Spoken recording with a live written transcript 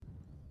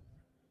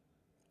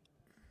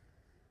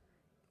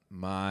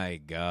My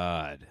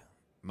God.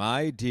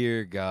 My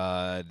dear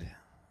God.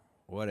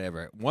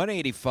 Whatever.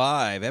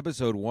 185,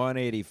 episode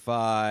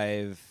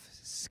 185,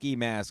 Ski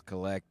Mask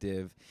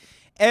Collective.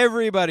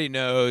 Everybody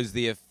knows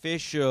the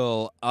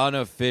official,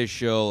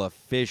 unofficial,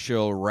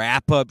 official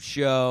wrap-up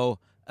show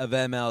of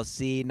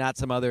MLC, not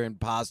some other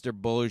imposter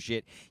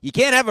bullshit. You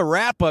can't have a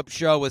wrap-up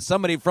show with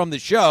somebody from the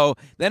show,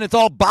 then it's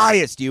all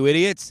biased, you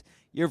idiots.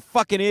 You're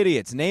fucking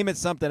idiots. Name it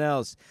something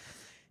else.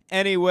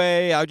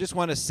 Anyway, I just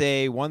want to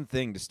say one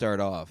thing to start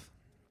off.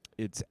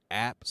 It's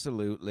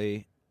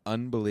absolutely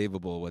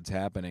unbelievable what's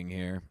happening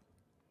here,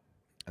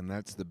 and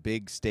that's the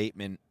big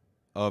statement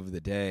of the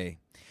day.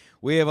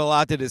 We have a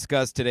lot to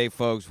discuss today,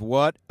 folks.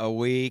 What a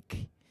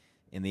week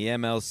in the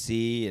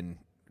MLC and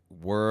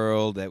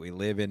world that we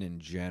live in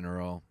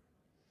general.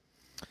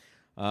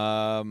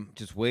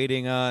 Just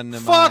waiting on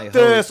Fuck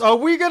this. Are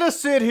we going to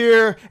sit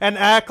here and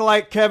act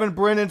like Kevin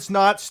Brennan's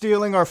not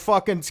stealing our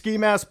fucking Ski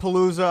Mask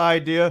Palooza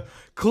idea?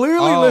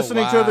 Clearly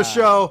listening to the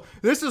show.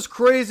 This is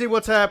crazy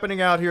what's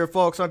happening out here,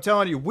 folks. I'm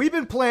telling you, we've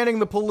been planning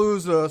the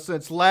Palooza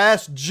since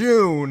last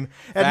June.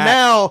 And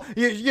now,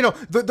 you know,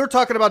 they're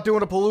talking about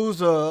doing a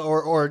Palooza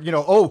or, you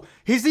know, oh,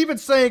 he's even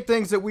saying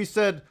things that we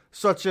said,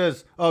 such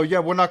as, oh, yeah,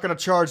 we're not going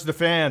to charge the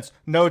fans.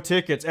 No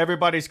tickets.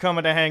 Everybody's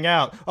coming to hang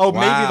out. Oh,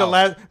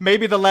 wow.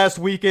 maybe the last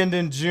weekend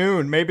in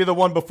June. Maybe the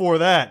one before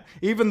that.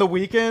 Even the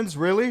weekends,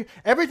 really?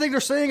 Everything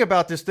they're saying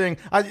about this thing,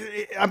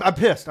 I'm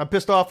pissed. I'm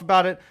pissed off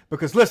about it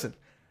because, listen,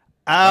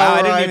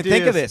 I didn't even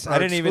think of this. I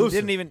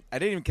didn't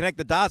even connect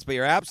the dots, but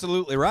you're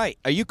absolutely right.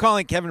 Are you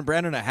calling Kevin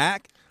Brennan a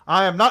hack?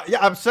 I am not.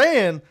 Yeah, I'm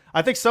saying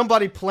I think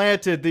somebody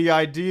planted the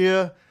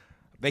idea.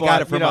 They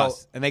got it from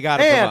us, and they got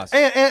it from us.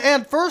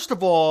 And first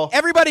of all,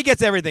 everybody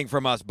gets everything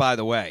from us, by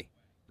the way.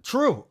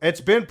 True.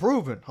 It's been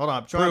proven. Hold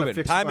on. I'm trying to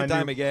fix time and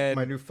time again.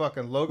 My new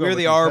fucking logo. We're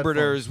the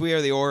arbiters. We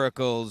are the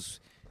oracles.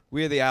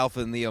 We are the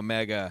alpha and the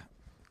omega.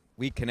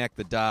 We connect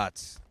the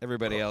dots.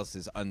 Everybody else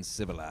is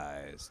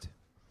uncivilized.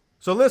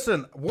 So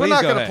listen, we're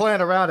not going to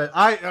plan around it.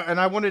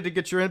 I wanted to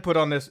get your input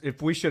on this.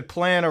 If we should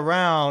plan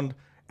around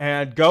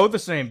and go the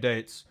same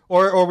dates,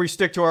 or we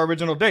stick to our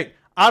original date.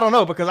 I don't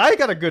know, because I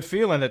got a good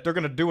feeling that they're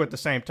going to do it at the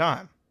same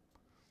time.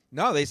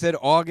 No, they said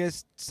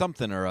August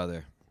something or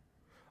other.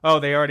 Oh,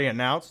 they already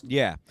announced?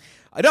 Yeah.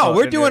 No,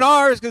 we're doing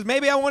ours because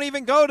maybe I won't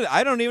even go to –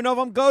 I don't even know if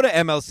I'm going to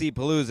MLC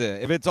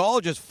Palooza. If it's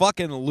all just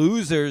fucking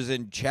losers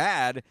in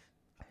Chad,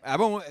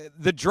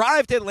 the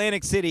drive to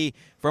Atlantic City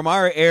from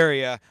our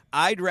area,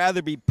 I'd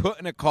rather be put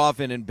in a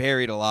coffin and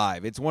buried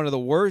alive. It's one of the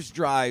worst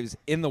drives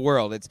in the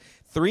world. It's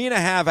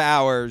 3.5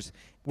 hours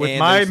 – with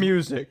my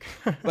music.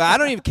 Well, I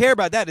don't even care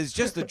about that. It's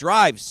just the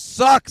drive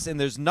sucks and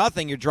there's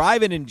nothing. You're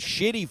driving in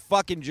shitty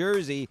fucking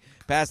Jersey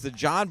past the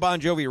John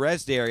Bon Jovi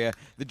rest area.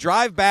 The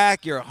drive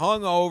back, you're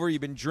hungover. You've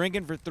been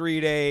drinking for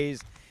 3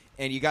 days,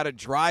 and you got to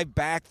drive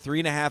back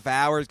 3.5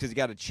 hours because you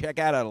got to check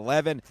out at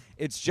 11.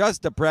 It's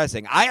just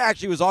depressing. I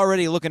actually was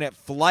already looking at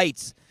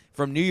flights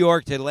from New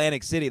York to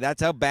Atlantic City.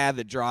 That's how bad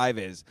the drive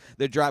is.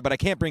 But I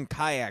can't bring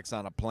kayaks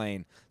on a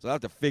plane, so I'll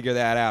have to figure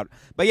that out.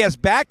 But yes,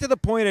 back to the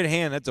point at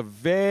hand. That's a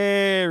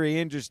very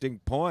interesting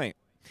point.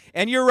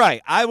 And you're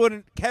right.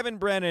 Kevin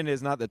Brennan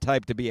is not the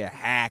type to be a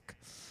hack,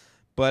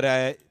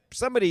 but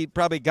somebody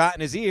probably got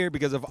in his ear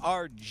because of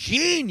our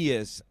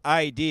genius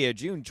idea,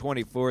 June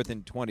 24th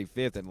and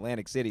 25th,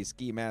 Atlantic City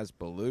Ski Mask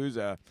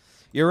Palooza.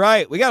 You're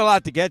right. We got a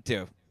lot to get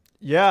to.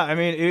 Yeah, I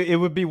mean, it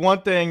would be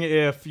one thing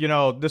if, you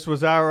know, this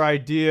was our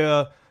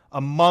idea a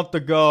month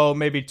ago,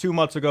 maybe 2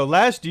 months ago.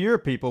 Last year,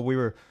 people, we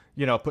were,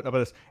 you know, putting up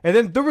with this. And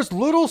then there was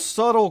little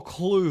subtle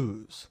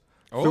clues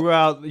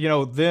throughout, you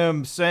know,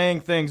 them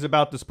saying things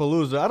about this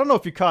Palooza. I don't know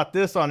if you caught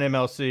this on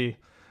MLC.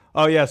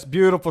 Oh, yes,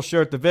 beautiful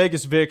shirt, the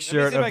Vegas Vic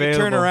shirt available. Let me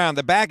turn around.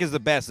 The back is the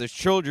best. There's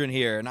children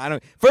here.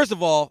 And first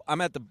of all,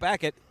 I'm at the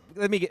back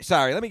let me give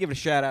a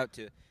shout out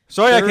to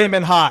Sorry, I came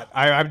in hot.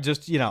 I'm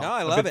just, you know,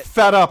 I love it.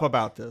 Fed up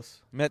about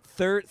this. I'm at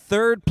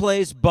third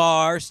place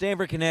bar,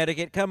 Stamford,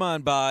 Connecticut. Come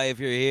on by if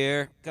you're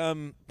here.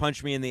 Come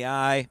punch me in the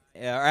eye,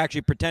 or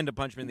actually pretend to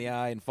punch me in the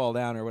eye and fall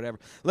down or whatever.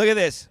 Look at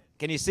this.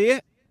 Can you see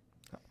it?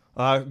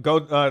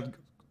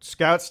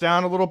 Scouts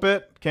down a little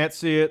bit. Can't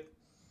see it.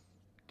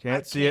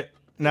 Can't see it.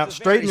 Now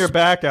straighten your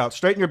back out.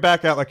 Straighten your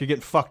back out like you're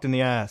getting fucked in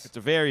the ass. It's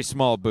a very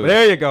small boot.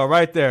 There you go,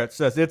 right there. It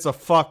says it's a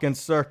fucking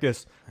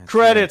circus. That's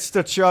Credits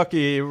to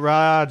Chucky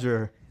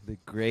Roger. The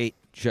great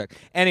Chuck.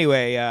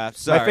 Anyway,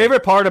 sorry. My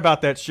favorite part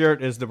about that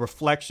shirt is the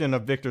reflection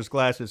of Victor's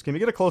glasses. Can we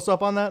get a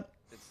close-up on that?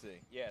 Let's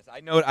see. Yes,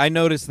 I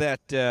noticed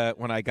that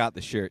when I got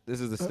the shirt. This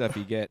is the stuff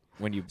you get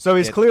when you. So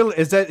he's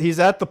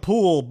at the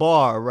pool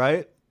bar,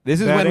 right?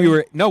 This is when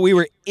we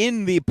were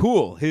in the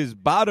pool. His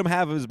bottom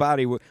half of his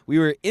body, we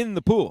were in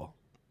the pool.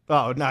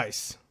 Oh,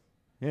 nice.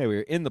 Yeah, we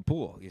were in the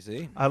pool, you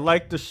see? I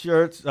like the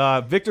shirts.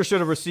 Victor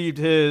should have received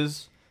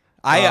his.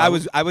 I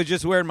was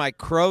just wearing my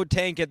Crow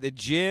tank at the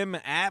gym.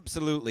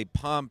 Absolutely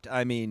pumped.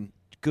 I mean,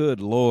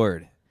 good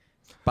Lord.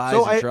 Buys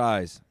and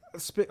tries.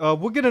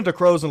 We'll get into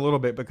crows in a little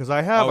bit because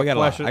I have a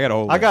question.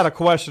 I got a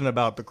question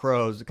about the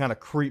crows. It kind of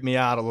creeped me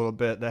out a little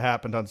bit that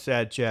happened on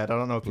Sad Chat. I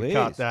don't know if you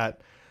caught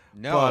that.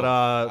 No,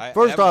 But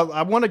first off,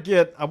 I want to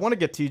get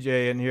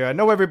TJ in here. I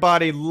know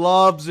everybody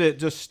loves it,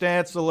 just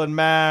Stancil and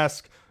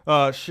Mask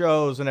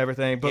shows and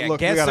everything. But look,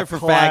 guests we got are a for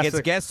classic.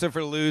 faggots. Guests are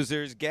for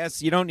losers.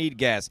 Guests, you don't need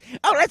guests.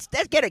 Oh, let's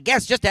get a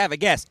guest just to have a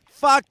guest.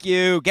 Fuck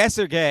you. Guests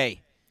are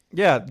gay.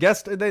 Yeah,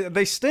 guests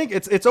they stink.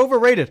 It's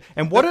overrated.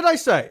 And what did I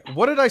say?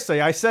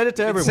 I said it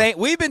to everyone.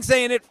 We've been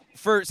saying it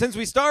since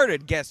we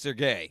started. Guests are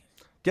gay.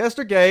 Guests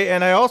are gay,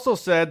 and I also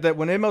said that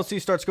when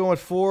MLC starts going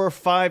 4 or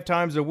 5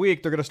 times a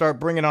week, they're going to start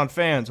bringing on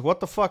fans. What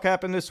the fuck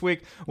happened this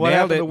week? What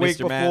happened the week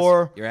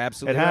before? You're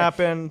absolutely right.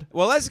 happened.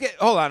 Well,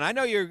 hold on. I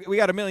know we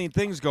got a million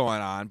things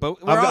going on, but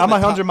I'm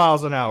 100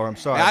 miles an hour. I'm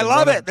sorry. I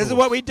love it. This is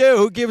what we do.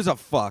 Who gives a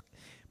fuck?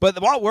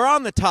 But we're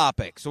on the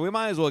topic, so we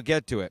might as well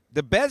get to it.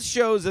 The best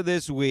shows of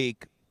this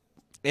week,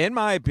 in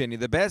my opinion,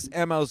 the best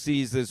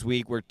MLCs this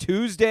week were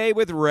Tuesday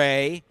with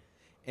Ray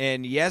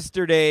and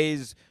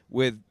yesterday's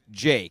with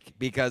Jake,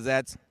 because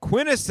that's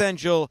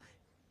quintessential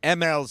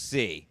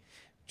MLC.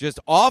 Just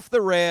off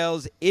the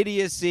rails,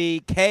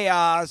 idiocy,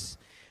 chaos.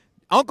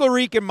 Uncle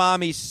Reek and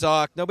Mommy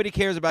suck. Nobody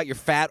cares about your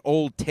fat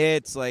old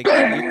tits. Like,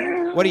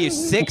 what are you,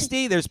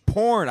 60? There's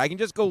porn. I can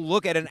just go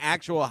look at an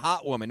actual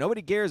hot woman.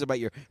 Nobody cares about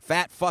your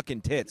fat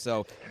fucking tits.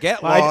 So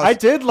get lost. I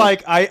did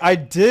like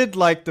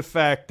the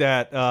fact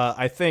that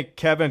I think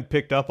Kevin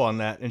picked up on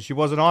that, and she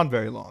wasn't on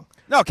very long.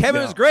 No,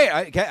 Kevin was great.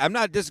 I'm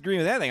not disagreeing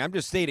with anything. I'm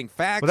just stating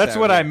facts. Well, that's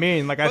what I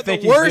mean. Like, I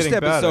think the he's worst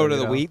getting episode better, of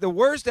the week. The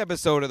worst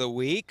episode of the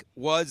week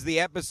was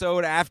the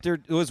episode after.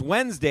 It was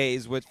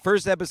Wednesdays, with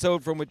first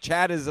episode from with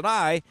Chad and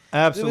I.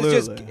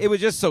 Absolutely, it was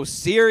just so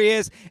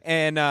serious.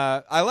 And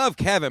I love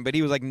Kevin, but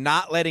he was like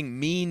not letting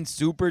mean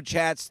super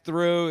chats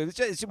through. Which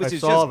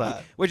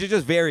is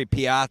just very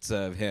Piazza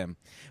of him.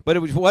 But it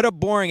was what a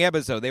boring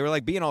episode. They were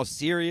like being all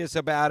serious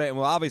about it, and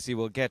obviously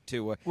we'll get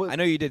to. I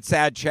know you did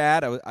sad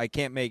chat. I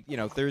can't make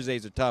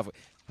Thursdays are tough.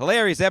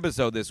 Hilarious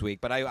episode this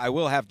week, but I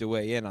will have to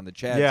weigh in on the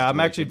chat. Yeah, situation. I'm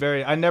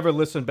actually I never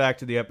listened back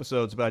to the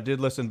episodes, but I did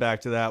listen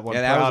back to that one.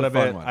 Yeah, that Proud was a of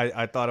fun it. one.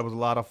 I thought it was a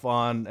lot of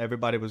fun.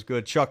 Everybody was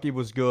good. Chucky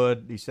was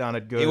good. He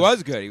sounded good. He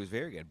was good. He was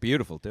very good.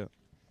 Beautiful too.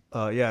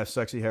 Yeah,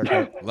 sexy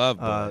haircut. Love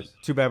boys.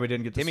 Too bad we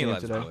didn't get to Timmy see him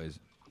loves today. boys.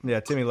 Yeah,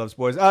 Timmy loves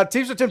boys.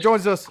 Teamster Tim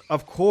joins us,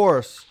 of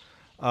course.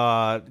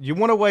 You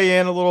want to weigh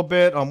in a little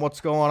bit on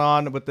what's going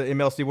on with the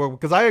MLC world?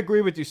 Because I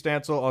agree with you,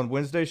 Stancil, on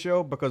Wednesday's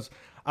show, because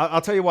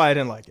I'll tell you why I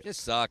didn't like it.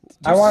 Just sucked.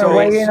 I want to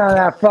weigh in on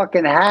that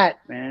fucking hat,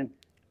 man.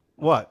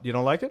 What? You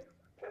don't like it?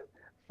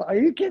 Are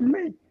you kidding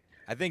me?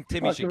 I think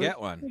Timmy should get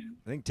one.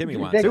 I think Timmy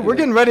wants it. Dude, we're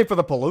getting ready for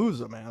the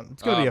Palooza, man.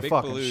 It's going to be a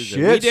fucking Palooza. shit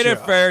We did it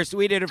show. first.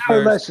 We did it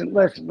first.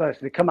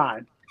 Listen. Come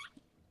on.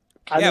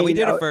 I mean, we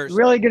did it first.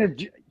 Really going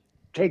to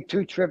take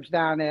 2 trips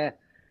down there.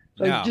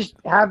 So No. just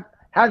have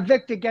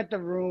Victor get the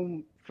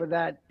room for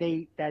that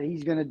date that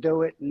he's going to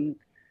do it. And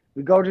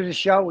we go to the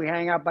show, we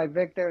hang out by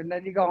Victor, and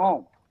then you go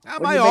home.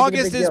 My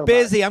August is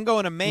busy. I'm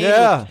going to Maine.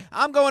 Yeah.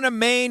 I'm going to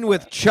Maine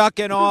with Chuck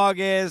in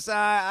August.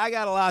 I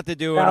got a lot to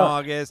do in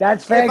August.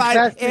 That's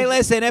fantastic. Hey,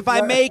 listen, if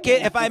I make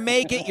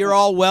it, you're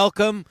all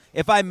welcome.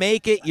 If I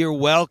make it, you're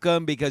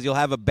welcome, because you'll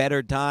have a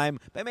better time.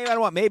 But maybe I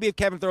don't want. Maybe if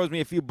Kevin throws me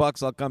a few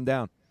bucks, I'll come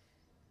down.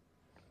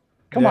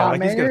 Come on,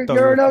 like he's man. gonna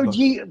You're throw an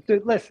you a OG.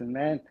 Dude, listen,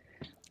 man.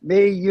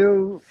 Me,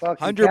 you,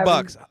 fucking $100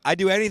 Kevin. I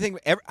do anything.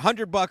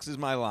 $100 is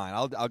my line.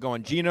 I'll go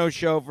on Gino's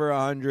show for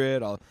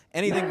 $100.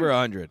 Anything for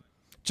 $100.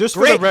 Just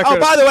for Great. the record. Oh,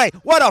 by the way,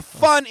 what a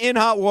fun In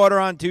Hot Water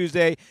on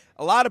Tuesday.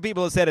 A lot of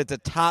people have said it's a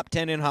top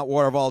 10 In Hot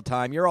Water of all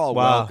time. You're all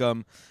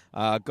welcome.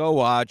 Go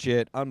watch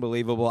it.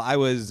 Unbelievable. I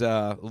was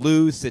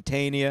Lou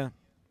Satania,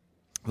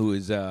 who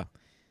is a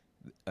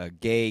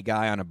gay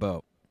guy on a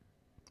boat.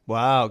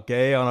 Wow,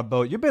 gay on a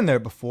boat. You've been there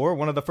before.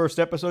 One of the first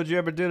episodes you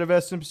ever did of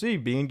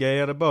SMC, being gay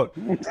on a boat.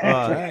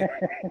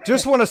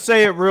 Just want to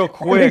say it real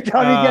quick. Every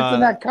time he gets in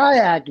that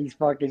kayak, he's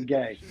fucking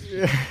gay.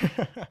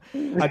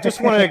 I just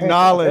want to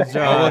acknowledge.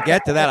 We'll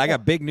get to that. I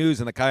got big news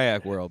in the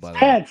kayak world, by the way.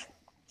 Hence,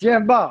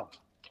 Jimbo.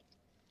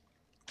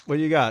 What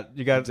you got?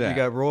 You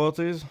got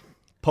royalties?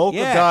 Polka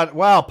Yeah. dot.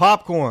 Wow,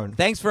 popcorn.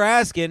 Thanks for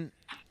asking.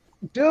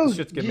 Dude,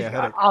 shit's giving me a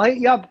headache. I'll hit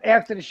you up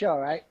after the show,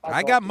 right?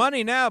 I got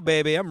money now,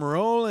 baby. I'm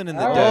rolling in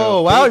the Oh, dough.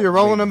 Oh, wow, you're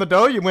rolling in the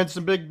dough. You win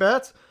some big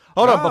bets.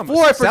 Hold on,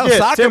 before I Sell forget,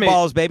 soccer Timmy.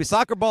 balls, baby.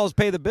 Soccer balls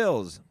pay the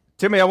bills.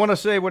 Timmy, I want to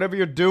say whatever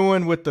you're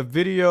doing with the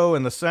video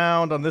and the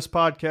sound on this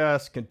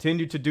podcast,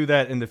 continue to do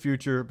that in the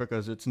future,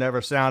 because it's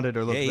never sounded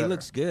or looked Yeah, he better.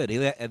 looks good.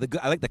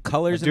 I like the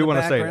colors I do in the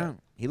wanna say background.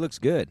 He looks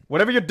good.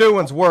 Whatever you're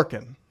doing's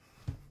working.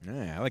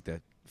 Yeah, I like to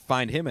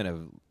find him in a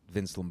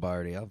Vince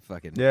Lombardi. I'll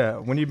fucking Yeah,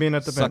 when you being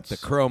at the suck Vince. the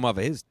chrome off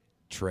of his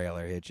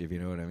trailer hitch, if you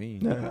know what I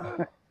mean.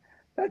 Yeah.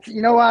 That's,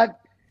 you know what?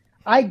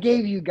 I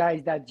gave you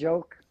guys that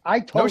joke.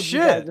 I told No you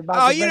shit. guys about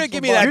Oh, the you didn't Vince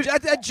give me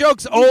Lombardi. that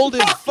joke's old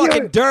as Fuck you.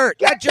 fucking dirt.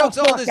 Get That joke's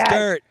the old fuck as out.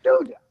 dirt.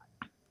 Dude,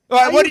 All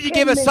right, Are what you did you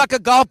give a kidding me? suck a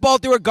golf ball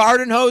through a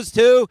garden hose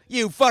too?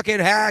 You fucking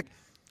hack.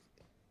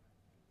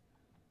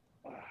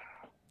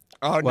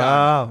 Oh no!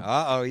 Wow.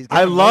 Uh-oh, he's I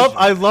getting love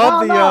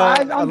emotional.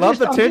 the I'm love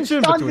the just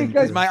tension stunned between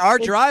because- He's my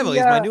arch It's rival. the,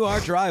 He's my new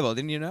arch rival.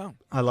 Didn't you know?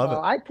 I love it.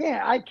 I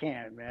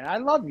can't, man. I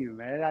love you,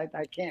 man.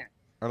 I can't.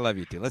 I love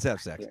you too. Let's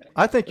have sex.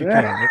 I think you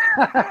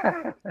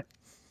can.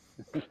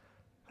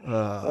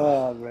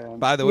 Oh man.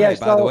 By the way,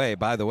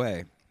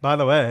 by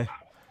the way.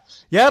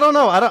 Yeah, I don't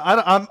know.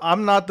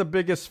 I'm not the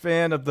biggest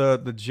fan of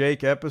the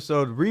Jake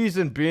episode.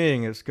 Reason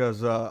being is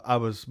because I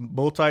was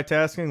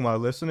multitasking while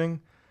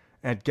listening,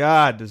 and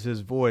God, does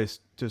his voice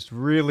just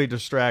really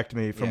distract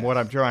me from what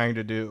I'm trying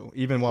to do,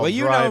 even while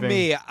driving. Well, you know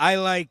me. I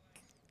like.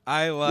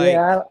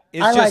 Yeah,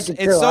 it's I just like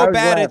it it's too. so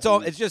bad.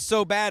 It's just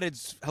so bad.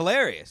 It's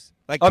hilarious.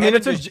 Like I mean,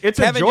 Kevin it's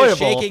Kevin enjoyable. Just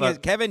shaking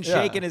but- Kevin yeah.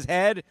 shaking his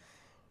head,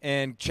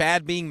 and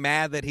Chad being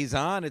mad that he's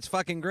on. It's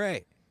fucking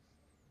great.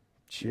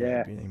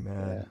 Chad being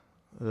mad.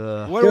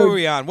 What were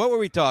we on? What were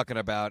we talking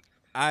about?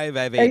 I have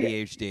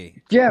ADHD.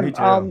 Me Jim,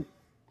 too.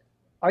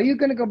 are you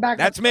going to go back?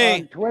 That's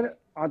me. On Twitter.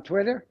 On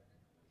Twitter.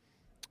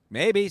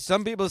 Maybe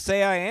some people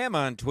say I am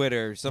on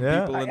Twitter. Some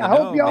Yeah. people in the I know.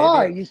 hope you maybe,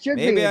 are. You should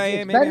maybe be. I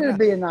It's am. Maybe better I'm to not.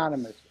 be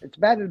anonymous. It's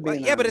better to be Well,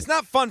 anonymous. yeah, but it's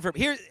not fun for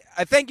here.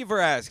 I thank you for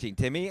asking,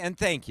 Timmy, and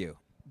thank you.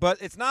 But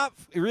it's not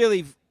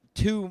really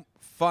too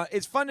fun.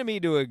 It's fun to me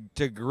to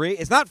agree.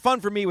 It's not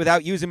fun for me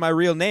without using my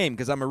real name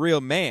because I'm a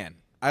real man.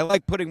 I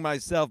like putting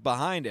myself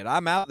behind it.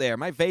 I'm out there.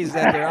 My face is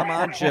out there. I'm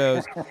on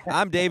shows.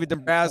 I'm David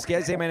Dombrowski.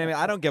 I say my name.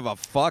 I don't give a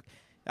fuck.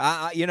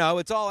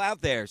 It's all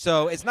out there.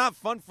 So it's not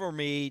fun for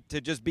me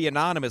to just be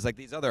anonymous like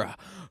these other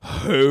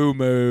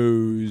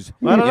homos.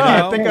 I don't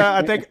know. You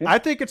know? I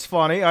think it's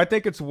funny. I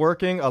think it's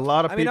working. A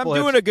lot of I mean, I'm people.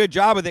 doing a good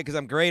job with it because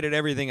I'm great at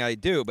everything I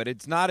do, but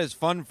it's not as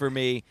fun for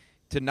me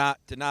to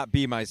not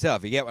be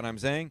myself. You get what I'm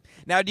saying?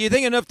 Now, do you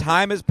think enough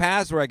time has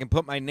passed where I can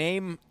put my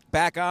name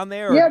back on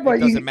there, or yeah, but it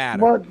doesn't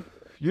matter? Well,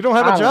 You don't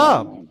have a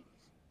job.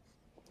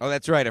 Oh,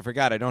 that's right. I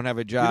forgot. I don't have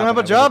a job. You don't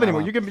have a job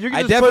anymore. You can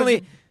I just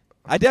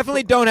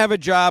definitely don't have a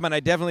job, and I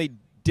definitely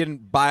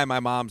didn't buy my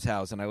mom's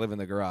house, and I live in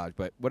the garage.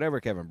 But whatever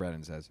Kevin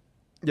Brennan says.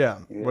 Yeah,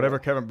 whatever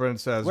Kevin Brennan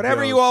says.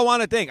 Whatever goes. you all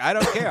want to think. I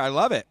don't care. I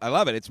love it.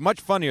 It's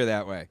much funnier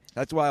that way.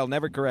 That's why I'll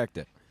never correct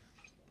it.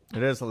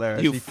 It is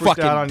hilarious. You He freaked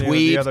fucking out on you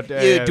the other dweebs.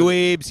 day. You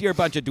dweebs. You're a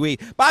bunch of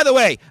dweebs. By the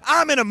way,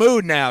 I'm in a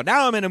mood now.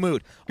 Now I'm in a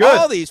mood. Good.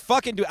 All these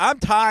fucking I'm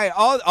tired.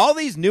 All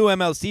these new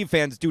MLC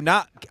fans do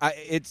not.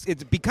 It's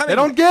becoming. They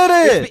don't get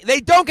it.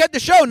 They don't get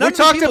the show. None We of the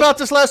talked people- about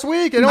this last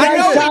week. And You I guys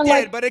know sound we did,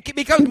 like- but it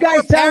becomes you more guys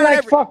sound apparent like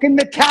every- fucking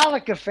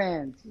Metallica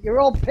fans.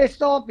 You're all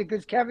pissed off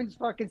because Kevin's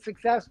fucking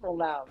successful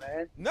now,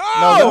 man. No,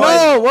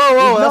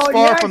 whoa, that's No,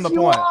 far yes, from the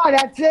you point. are.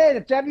 That's it.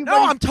 It's everybody.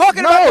 No, I'm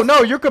talking about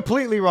No, you're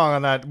completely wrong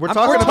on that. We're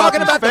talking about talking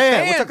these about the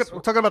fans. fans. We're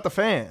talking about the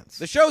fans.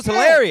 the show's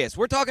hilarious.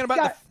 We're talking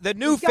about the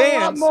new He's got a lot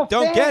fans more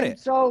don't get fans, it.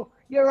 So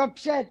you're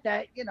upset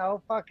that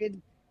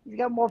fucking he's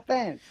got more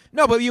fans.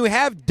 No, but you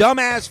have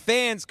dumbass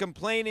fans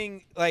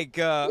complaining like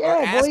well,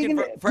 asking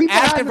you for can-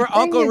 asking people for have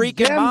Uncle opinions, Rick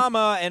and Jim.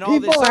 Mama and all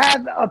this People stuff.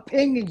 have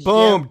opinions.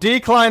 Boom. Jim.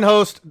 Decline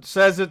host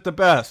says it the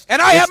best.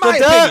 And I have the my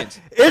opinions.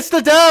 It's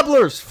the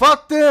dabblers.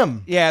 Fuck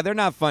them. Yeah, they're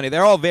not funny.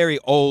 They're all very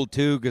old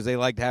too because they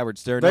liked Howard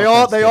Stern. They No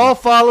all offense, Timmy.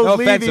 followed No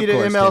offense, Levy of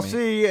to course,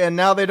 MLC, and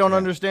now they don't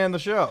understand the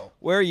show.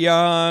 We're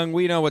young.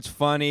 We know what's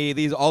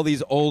funny. All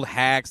these old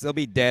hacks. They'll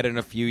be dead in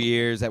a few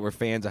years that were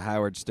fans of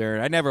Howard Stern.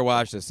 I never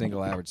watched a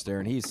single Howard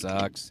Stern. He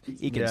sucks.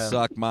 He can Yeah.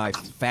 suck my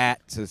fat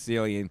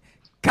Sicilian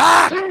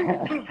cock.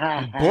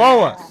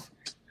 Blow us.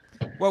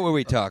 What were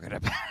we talking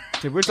about?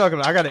 Dude, we're talking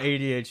about. I got an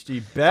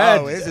ADHD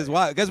bad. Oh, this is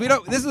why. Because we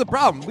don't. This is the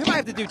problem. We might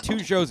have to do 2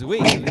 shows a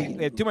week.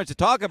 We have too much to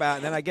talk about,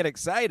 and then I get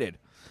excited.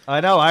 I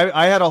know.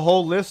 I had a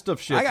whole list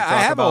of shit. I to talk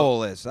have about. a whole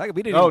list.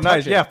 We didn't. Oh, even touch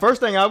nice. it. Yeah, first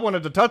thing I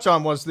wanted to touch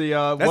on was the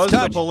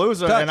touch.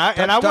 Palooza, Touch, and I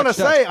touch, want to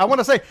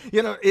touch. say,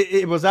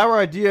 it was our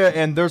idea,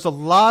 and there's a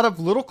lot of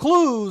little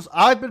clues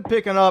I've been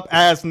picking up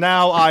as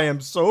now I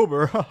am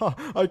sober.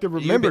 I can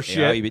remember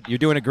shit. You're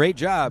doing a great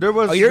job. There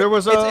was- Oh, you're- there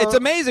was a- It's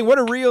amazing what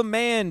a real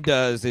man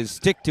does is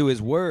stick to his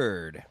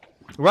word.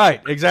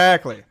 Right,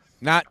 exactly.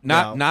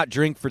 Not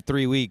drink for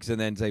 3 weeks and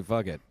then say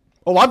fuck it.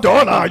 Oh, I'm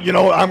done.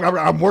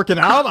 I'm working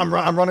out. I'm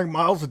running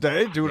miles a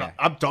day, dude. Yeah.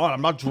 I'm done.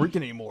 I'm not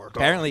drinking anymore. Dog.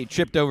 Apparently, he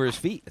tripped over his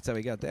feet. That's how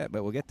he got that.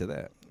 But we'll get to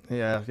that.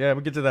 Yeah,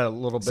 we'll get to that a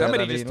little bit.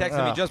 Somebody just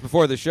texted me just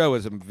before the show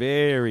with some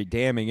very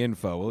damning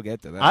info. We'll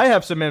get to that. I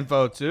have some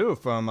info too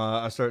from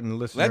a certain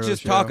listener. Let's of the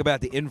just talk show.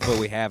 about the info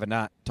we have and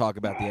not talk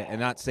about and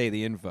not say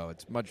the info.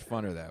 It's much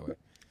funner that way.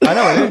 I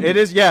know it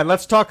is. Yeah,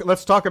 let's talk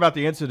about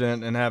the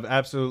incident and have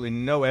absolutely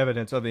no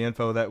evidence of the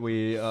info that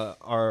we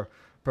are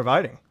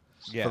providing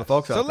for the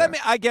folks out So there.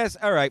 I guess.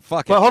 All right.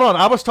 Fuck But it. hold on,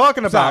 I was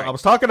talking about Sorry.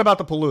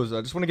 the Palooza.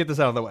 I just want to get this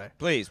out of the way.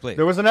 Please.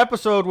 There was an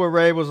episode where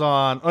Ray was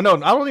on. Oh no, I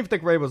don't even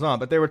think Ray was on,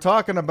 but they were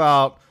talking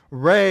about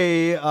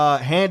Ray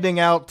handing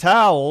out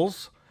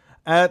towels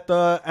at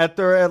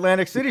their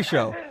Atlantic City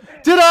show.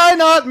 Did I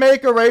not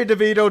make a Ray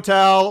DeVito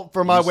towel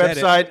for my You said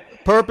website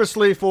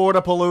purposely for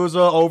the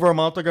Palooza over a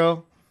month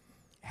ago?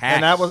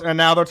 Hacks. And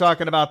now they're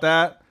talking about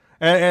that,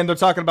 and they're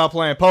talking about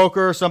playing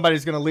poker.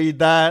 Somebody's going to lead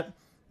that.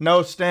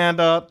 No stand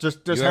up, just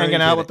You already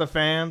hanging out did with it. the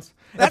fans.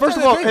 And That's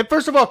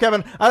first of all,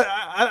 Kevin,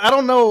 I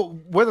don't know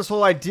where this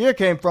whole idea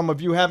came from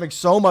of you having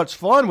so much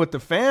fun with the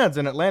fans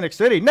in Atlantic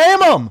City. Name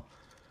them.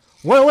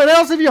 When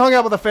else have you hung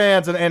out with the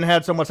fans and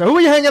had so much fun? Who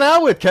are you hanging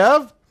out with,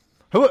 Kev?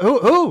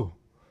 Who?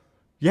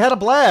 You had a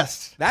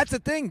blast. That's the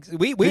thing.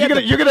 You're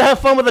gonna have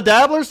fun with the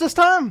dabblers this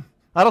time?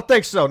 I don't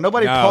think so.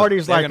 Nobody No,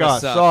 parties they're like gonna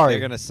us. suck. Sorry.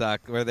 They're gonna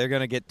suck. Or they're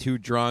gonna get too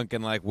drunk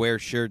and like wear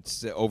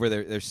shirts over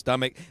their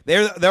stomach.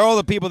 They're all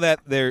the people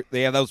that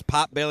they have those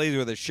pot bellies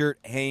where the shirt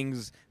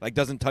hangs like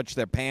doesn't touch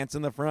their pants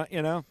in the front.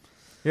 You know.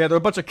 Yeah, they're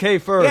a bunch of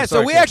K-furs. Yeah, so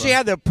Sorry, we K-furs. actually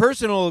had the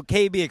personal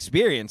KB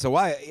experience. So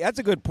why? That's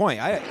a good point.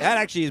 That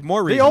actually is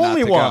more reason The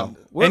only not to one. go.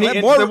 Well,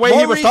 And more, the way more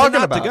he was reason talking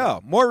not about to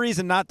go. More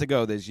reason not to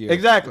go this year.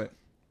 Exactly.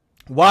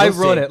 Why We'll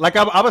run see. it? Like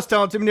I was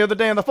telling Tim the other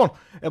day on the phone.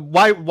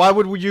 Why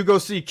would you go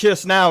see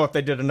Kiss now if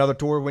they did another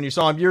tour when you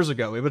saw him years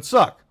ago? It would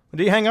suck. Did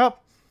he hang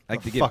up? I like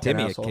Oh, to give fucking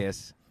Timmy asshole. a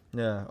kiss.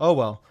 Yeah. Oh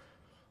well.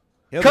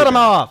 He'll Cut be him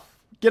back. off.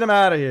 Get him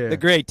out of here. The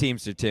great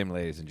Teamster Tim,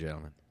 ladies and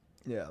gentlemen.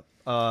 Yeah.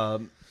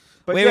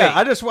 But Wait, yeah, wait.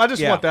 I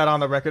just Yeah. want that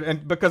on the record,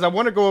 and because I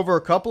want to go over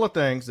a couple of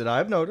things that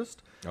I've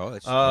noticed. Oh,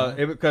 that's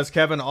Because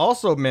Kevin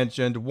also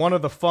mentioned one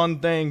of the fun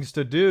things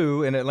to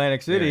do in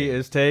Atlantic City Yeah.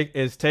 is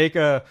take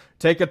a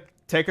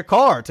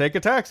car, take a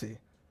taxi.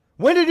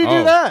 When did you do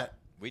Oh. that?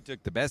 we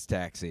took the best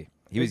taxi.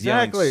 He was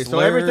Exactly. yelling So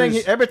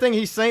slurs. everything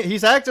he's saying,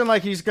 he's acting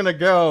like he's gonna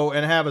go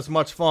and have as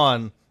much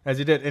fun as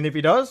he did. And if he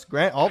does,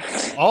 Grant, all he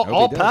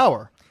does.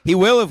 power. He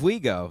will if we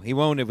go. He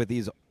won't if with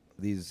these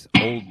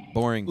old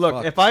boring. Look,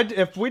 fucks.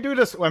 if we do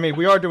this, I mean,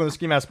 we are doing the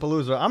Ski Mask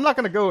Palooza. I'm not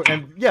gonna go,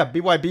 and yeah,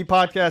 BYB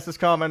podcast is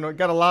coming. We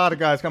got a lot of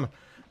guys coming.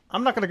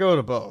 I'm not gonna go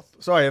to both.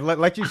 Sorry,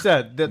 like you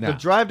said, the No.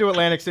 drive to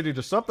Atlantic City.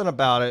 There's something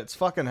about it. It's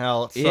fucking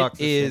hell. It sucks.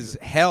 It is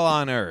hell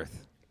on earth.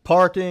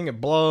 parking.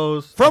 It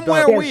blows. From Don't-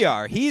 where Yes. we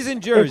are, he's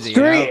in Jersey. It's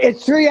three. you know?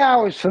 It's 3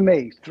 hours for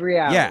me. 3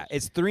 hours. Yeah,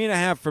 it's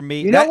 3.5 for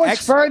me. You know That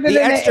what's further the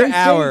than the extra AC?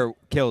 hour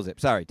kills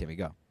it. Sorry, Timmy,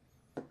 go.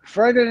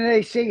 Further than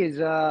AC is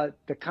the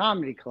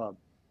comedy club,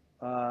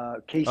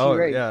 Casey Oh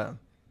Ray. yeah.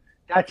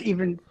 That's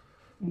even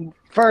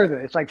further.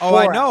 It's like 4 Oh,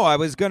 I hours. know. I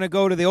was gonna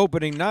go to the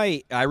opening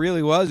night. I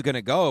really was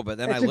gonna go, but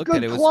then It's I a looked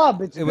good at it.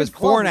 club. It's a It was good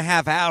club.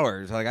 4.5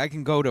 hours. Like I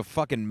can go to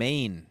fucking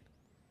Maine.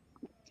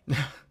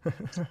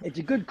 It's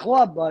a good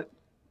club, but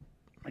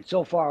it's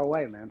so far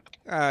away, man.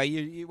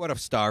 You what a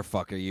star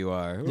fucker you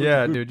are.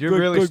 Yeah, dude, you're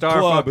really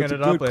star fucking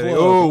it up lately.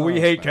 Oh,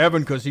 we hate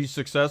Kevin because he's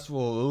successful.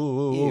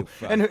 Ooh, You ooh.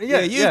 fuck. And Yeah,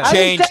 you I didn't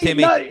changed, say-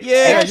 Timmy. no, Yeah,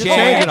 you're asshole,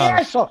 changing on us.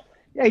 asshole.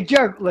 Hey,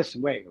 Jerk,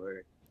 listen, wait.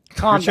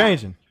 Calm You're down.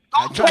 changing.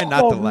 I'm trying not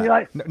to Talk over me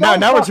laugh. like- Now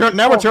don't we're fucking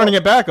now we're talk turning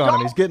over- it back on him.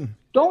 don't- He's getting.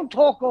 Don't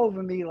talk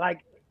over me like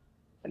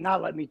and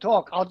not let me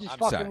talk. I'll just I'm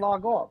fucking sorry.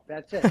 log off.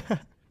 That's it.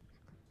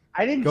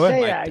 I didn't Go ahead,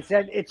 say Mike. that. I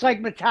said it's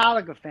like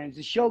Metallica fans.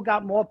 The show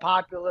got more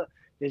popular.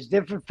 There's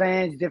different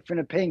fans, different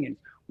opinions.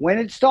 When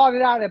it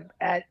started out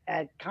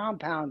at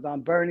Compound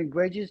on Burning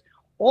Bridges,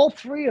 all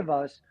three of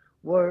us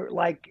were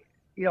like,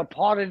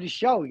 part of the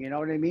show. You know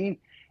what I mean?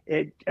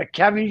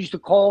 Kevin used to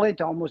call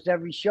into almost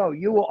every show.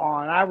 You were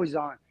on, I was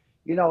on.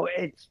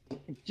 It's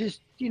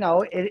just,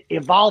 it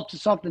evolved to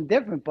something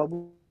different. But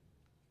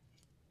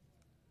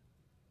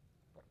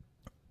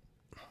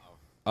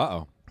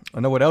Uh-oh. I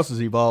know what else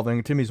is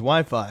evolving. Timmy's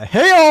Wi-Fi.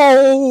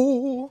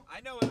 Hey-o!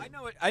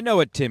 I know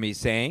what Timmy's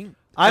saying.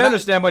 I And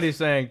understand what he's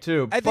saying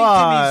too. I think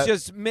but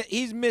Timmy's just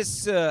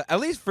he's at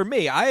least for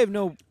me. I have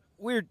no.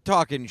 We're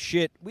talking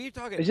shit. We're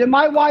talking. is it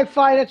my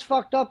Wi-Fi that's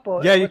fucked up?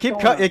 Or yeah, you what's keep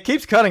going on? it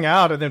keeps cutting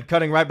out and then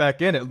cutting right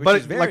back in. But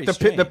is very like the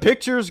strange.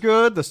 picture's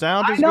good, the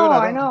sound I is know, good.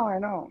 I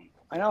know.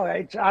 I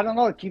don't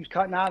know. It keeps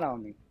cutting out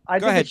on me. I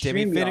Go think ahead, it's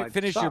Timmy. StreamYard.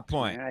 Finish your Sucks,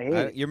 point. man. I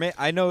hate it.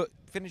 I know.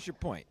 Finish your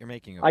point. You're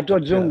making. I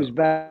thought Zoom Yeah. was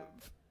bad.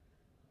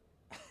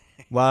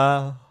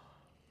 Wow.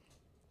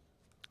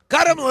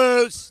 Cut him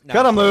loose. No,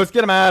 Cut him loose.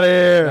 Get him out of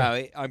here.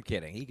 No, I'm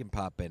kidding. He can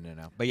pop in and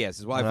out. But yes,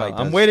 his Wi-Fi. No,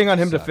 I'm does waiting on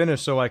him to suck.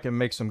 finish so I can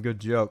make some good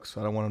jokes.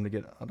 I don't want him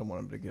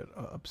to get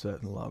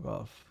upset and log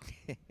off.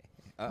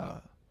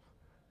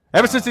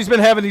 Ever since he's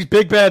been having these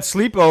big bad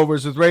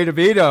sleepovers with Ray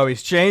DeVito,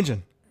 he's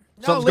changing.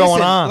 No, Something's listen,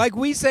 going on. Like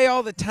we say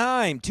all the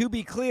time, to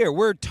be clear,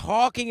 we're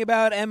talking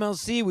about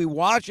MLC. We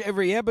watch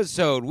every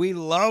episode. We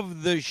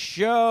love the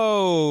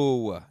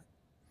show.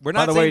 We're By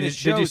not the saying way, the did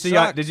show you see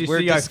sucks. did you We're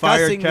see I fired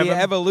discussing the Kevin?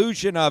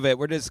 evolution of it.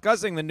 We're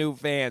discussing the new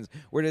fans.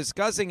 We're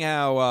discussing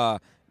how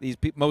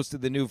most of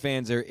the new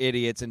fans are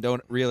idiots and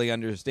don't really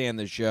understand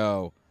the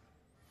show.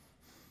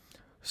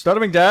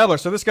 Stuttering Dabbler.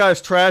 So this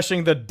guy's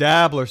trashing the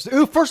Dabblers.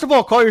 Ooh, first of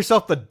all, call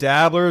yourself the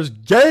Dabblers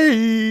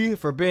gay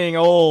for being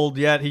old,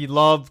 yet he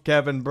loved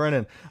Kevin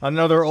Brennan.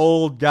 Another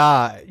old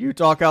guy. You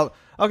talk out.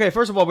 Okay,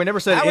 first of all, we never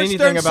said Howard anything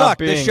Stern about sucked.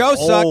 being The show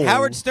old. sucked.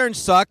 Howard Stern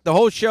sucked. The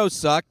whole show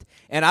sucked.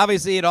 And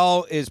obviously it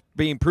all is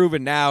being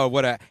proven now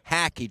what a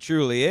hack he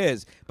truly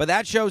is. But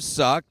that show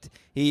sucked.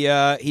 He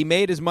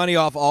made his money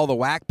off all the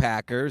whack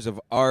packers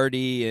of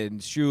Artie and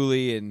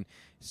Shuley and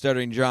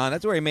Stuttering John.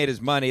 That's where he made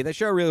his money. That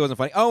show really wasn't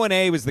funny.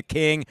 O&A was the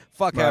king.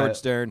 Fuck Right. Howard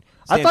Stern.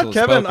 I Stands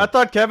thought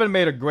spoken. Kevin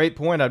made a great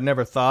point I've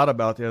never thought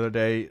about the other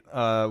day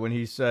when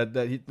he said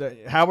that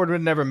Howard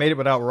would never made it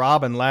without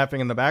Robin laughing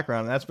in the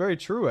background. And that's very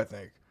true, I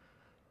think.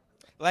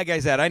 Like I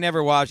said, I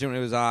never watched it when it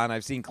was on.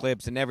 I've seen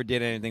clips. It never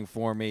did anything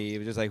for me. It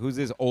was just like, who's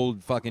this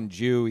old fucking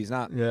Jew? He's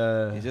not.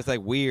 Yeah. He's just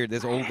like weird.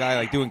 This old guy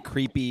like doing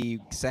creepy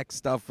sex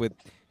stuff with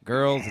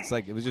girls. It's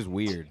like it was just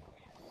weird.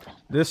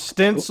 This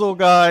stencil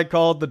guy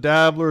called the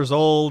Dabblers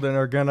old and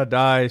are gonna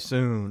die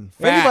soon.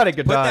 Fact. Anybody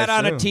could Put die that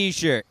on soon. a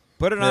T-shirt.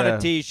 Put it on Yeah. a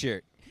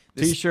T-shirt.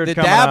 T-shirt The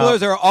coming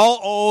dabblers out. are all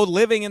old,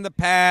 living in the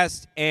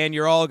past, and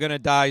you're all gonna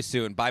die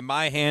soon by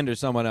my hand or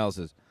someone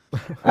else's,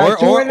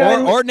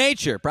 or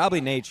nature,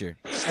 probably nature.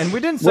 And we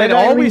didn't say When that.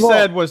 I All we leave off-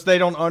 said was they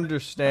don't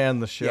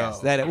understand the show. Yes,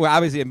 that well,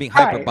 obviously I'm being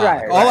Right,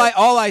 hyperbolic. right.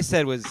 All I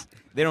said was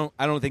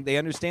I don't think they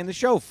understand the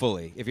show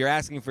fully. If you're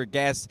asking for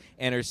guests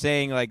and are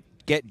saying like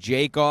get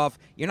Jake off,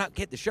 you're not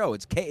get the show.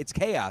 It's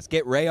chaos.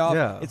 Get Ray off.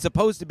 Yeah. It's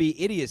supposed to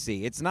be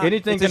idiocy. It's not.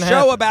 Anything it's a can show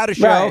happen. about a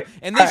show, Right,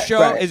 and this right,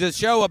 show right. is a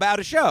show about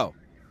a show.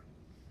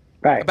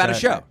 Right. About a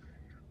Right, show. right.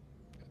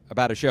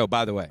 About a show.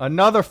 By the way.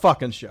 Another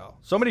fucking show.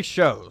 So many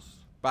shows.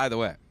 By the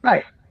way.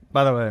 Right.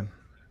 By the way,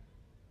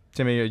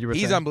 Timmy, you were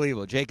He's saying?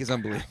 unbelievable. Jake is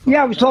unbelievable.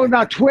 Yeah, I was talking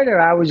about Twitter.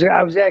 I was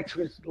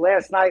actually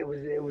last night.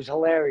 It was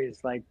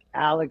hilarious. Like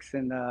Alex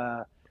and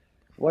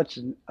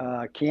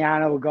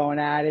Keanu were going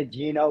at it.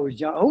 Gino was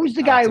young. Who's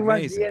the guy it's who runs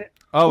amazing. the?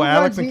 Oh, who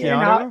Alex runs and the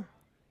Keanu?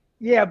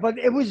 Yeah, but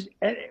it was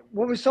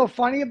what was so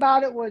funny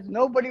about it was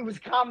nobody was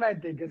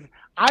commenting because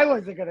I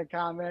wasn't going to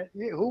comment.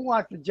 Who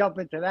wants to jump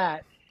into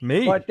that?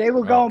 Me. But they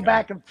were going Okay.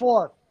 back and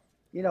forth,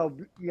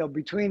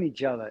 between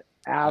each other,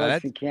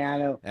 Alex and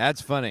Keanu.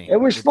 That's funny. It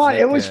was It's fun. like,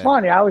 It was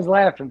funny. I was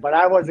laughing, but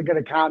I wasn't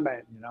going to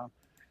comment.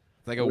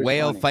 It's like a It was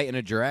whale funny. fighting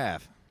a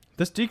giraffe.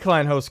 This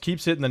Decline host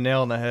keeps hitting the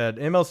nail on the head.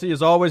 MLC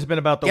has always been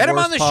about the Get him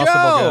worst on the possible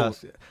show!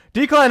 guest.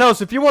 Decline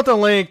host, if you want the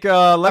link,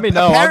 let me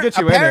know. I'll get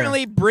you in Apparently,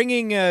 here.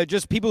 bringing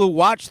just people who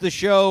watch the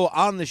show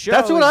on the show.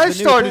 That's what is I the new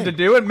started to thing.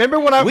 do. And remember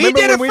when I We remember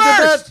did when it we did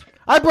first! that?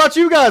 I brought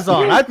you guys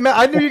on.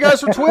 I knew you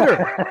guys from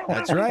Twitter.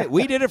 That's right.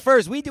 We did it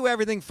first. We do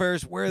everything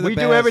first. We're the We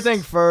best. do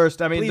everything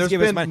first. I mean, Please there's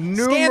give us been money.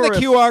 numerous. Scan the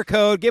QR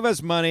code. Give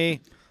us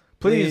money.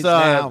 Please,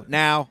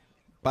 now.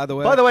 By the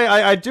way. By the way,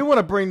 I do want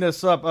to bring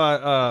this up.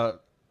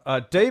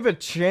 David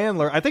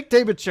Chandler. I think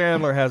David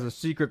Chandler has a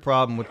secret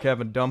problem with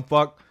Kevin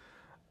Dumbfuck.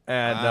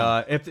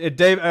 And if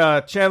Dave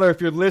Chandler,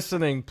 if you're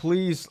listening,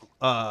 please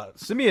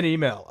send me an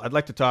email. I'd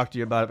like to talk to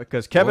you about it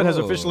because Kevin has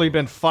Whoa. officially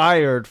been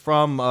fired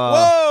from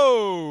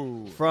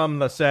Whoa! from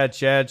the Sad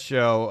Chad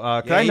show.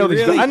 'Cause Yeah, I know he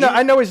these. really-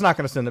 I know he's not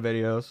going to send the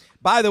videos.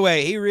 By the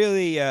way, he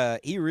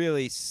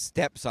really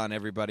steps on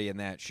everybody in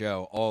that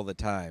show all the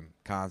time,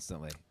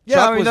 constantly. Yeah,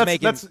 Chuck I mean was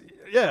that's making.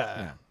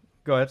 yeah.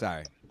 Go ahead.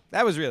 Sorry,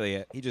 that was really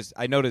it.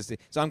 I noticed it,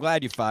 so I'm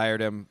glad you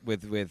fired him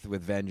with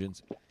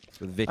vengeance.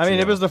 With I mean, it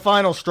vitriol. was the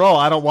final straw.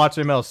 I don't watch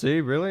MLC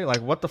really.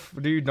 Like, what the?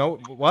 Do you know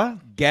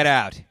what? Get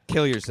out,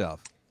 kill yourself.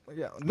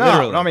 Yeah, no,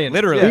 Literally. I mean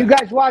Literally. Are yeah. you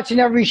guys watching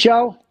every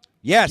show?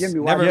 Yes, Jimmy,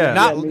 never, yeah.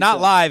 not Yeah, me not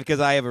too. live because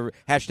I have a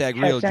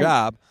hashtag real Hashtag-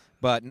 job,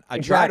 but I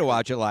try to Exactly.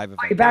 watch it live if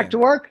I You can. back to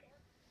work?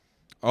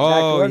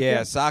 Oh work yeah,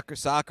 yet?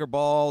 soccer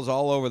balls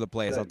all over the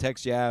place. Good. I'll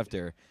text you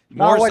after.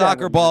 No, More whatever,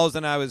 soccer man. balls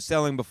than I was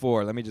selling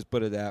before. Let me just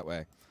put it that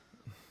way.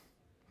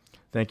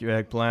 Thank you,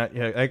 Eggplant.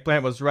 Yeah,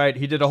 Eggplant was right.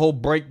 He did a whole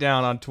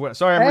breakdown on Twitter.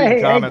 Sorry, I'm Hey,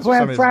 reading comments. for some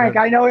Eggplant of these Frank. good-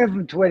 I know him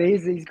from Twitter.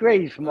 He's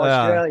great. He's from Yeah.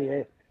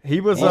 Australia.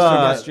 He was He's from uh,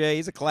 Australia.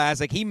 He's a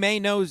classic. He may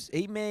know.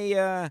 He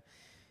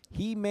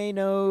may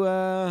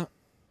know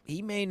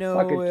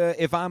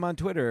if I'm on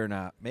Twitter or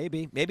not.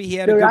 Maybe he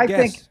had a Dude, good I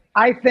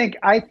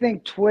guess.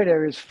 think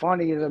Twitter is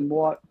funnier than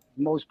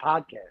most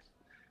podcasts.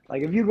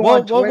 Like if you go Whoa,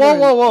 on whoa, Twitter, whoa,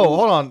 whoa, whoa!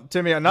 Hold on,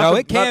 Timmy. No,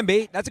 it can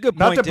be. That's a good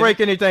Not point. to Tim. break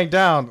anything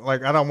down.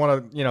 Like I don't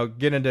want to,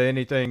 get into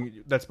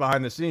anything that's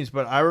behind the scenes.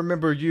 But I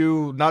remember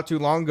you not too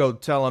long ago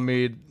telling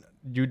me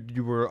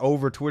you were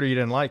over Twitter. You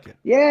didn't like it.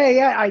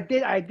 Yeah, I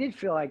did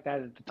feel like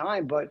that at the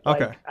time, but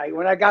like, Okay.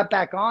 when I got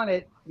back on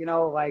it,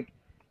 like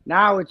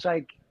now it's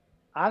like,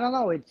 I don't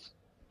know,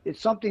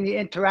 it's something you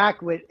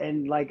interact with,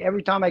 and like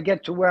every time I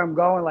get to where I'm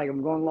going, like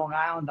I'm going Long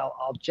Island,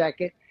 I'll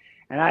check it,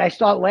 and I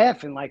start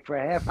laughing like for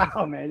a half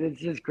hour, man. It's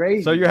just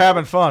crazy. So you're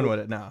having fun with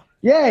it now.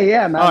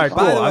 Yeah, man. All right, cool.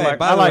 By the way, I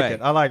by the like way.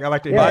 it. I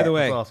like to hear Yeah. By it. the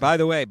way, That's awesome. by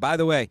the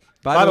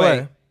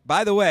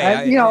way,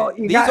 And,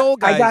 you these got-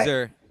 old I guys got-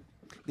 are.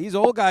 These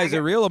old guys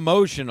are real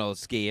emotional,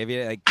 Ski. If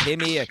you like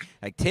Timmy Yeah, takes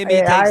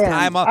I am.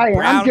 time off. I am.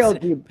 I'm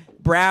guilty.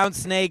 Brown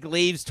Snake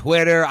leaves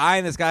Twitter.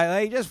 I'm this guy.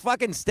 Like, just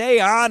fucking stay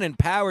on and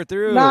power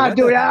through. Nah, What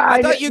dude, the- I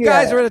I- thought you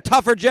guys yeah. were a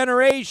tougher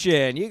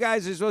generation. You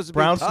guys are supposed to be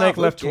Brown tough. Snake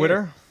Who left cares?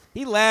 Twitter.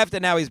 He left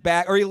and now he's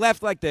back, or he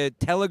left like the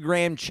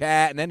Telegram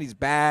chat and then he's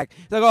back.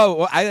 He's like,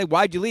 oh,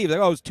 why'd you leave? Like,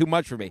 oh, it's too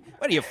much for me.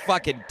 What are you,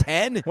 fucking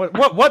 10?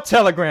 What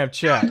Telegram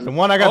chat? The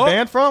one I got Oh,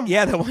 banned from?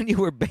 Yeah, the one you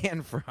were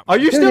banned from. Are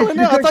you still in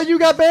there? I thought you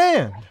got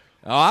banned.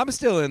 Oh, I'm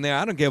still in there.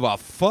 I don't give a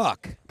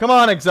fuck. Come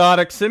on,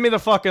 Exotic. Send me the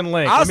fucking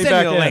link. I'll Let me send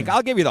back you the in. link.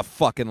 I'll give you the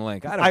fucking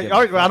link. I don't give a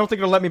I fuck. don't think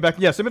it'll let me back.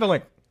 Yeah, send me the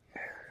link.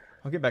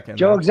 I'll get back in.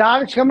 Joe there.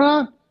 Exotic's coming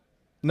on.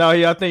 No,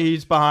 I think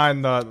he's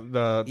behind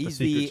the He's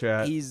secret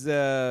chat. He's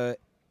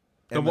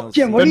one-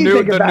 Jim, what The do you new-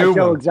 think the about new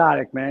Joe one.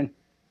 Exotic, man?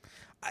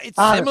 It's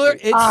Honestly,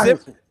 similar.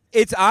 honestly.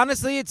 It's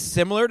honestly, it's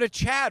similar to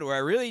Chad, where I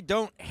really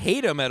don't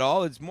hate him at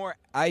all. It's more,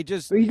 I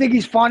just, Do you think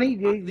he's funny?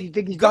 Do you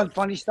think he's done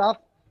funny stuff?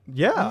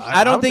 Yeah,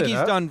 I don't think say he's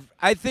that. done.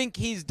 I think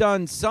he's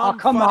done some. Oh,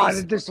 come funny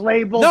on, this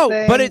label No,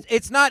 thing. but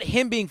it's not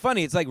him being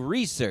funny. It's like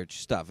research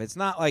stuff. It's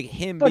not like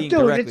him But being dude,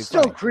 directly it's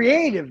still funny.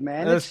 creative,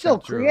 man. That's It's still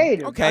true.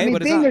 creative. Okay, I mean,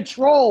 but it's being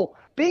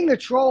not- a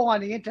troll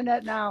on the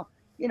internet now,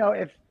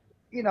 if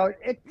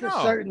it's No.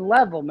 a certain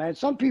level, man.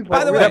 Some people.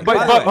 By the are way, really but,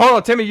 by the but way. hold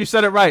on, Timmy, you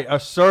said it right. A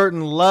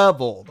certain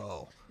level,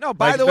 though. No,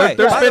 by Like, the way.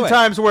 there's by the been way.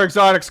 times where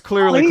Exotic's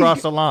clearly Oh,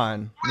 crossed the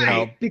line,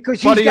 Right,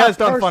 because but he's he got has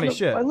done funny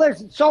personal- shit. But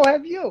listen, so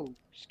have you,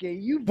 Ski.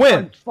 You've When?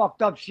 done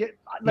fucked up shit.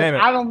 Like, Name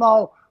it. I don't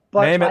know,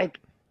 but Name it. like,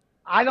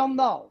 I don't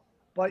know.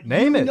 But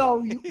Name it.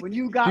 When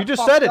you got You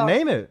just fucked said it. up,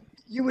 Name it.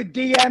 you were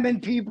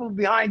DMing people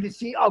behind the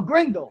scene. Oh,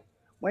 Grindle.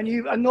 When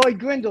you annoyed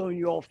Grindle and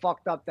you all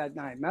fucked up that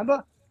night,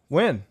 remember?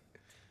 When?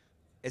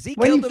 Has he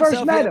When killed you first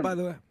himself met yet, him. by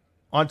the way?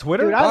 On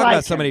Twitter? Dude, I Talk like about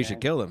him, somebody who man.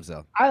 should kill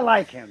himself. I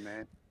like him,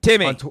 man.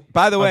 Timmy, On tw-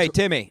 by the on way, tw-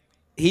 Timmy,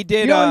 he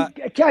did,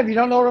 Kev, you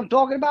don't know what I'm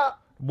talking about?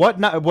 What?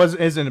 Not,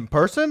 is it in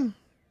person?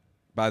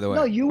 by the way.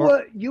 No, you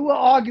were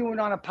arguing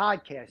on a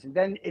podcast, and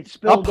then it A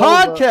spilled over.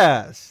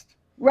 podcast.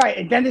 Right,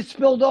 and then it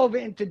spilled over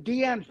into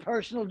DMs,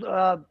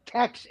 personal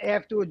texts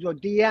afterwards, or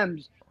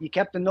DMs. You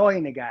kept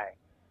annoying the guy,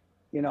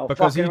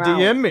 Because he fucking around.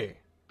 DM'd me.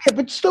 Yeah,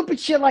 but stupid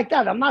shit like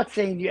that. I'm not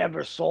saying you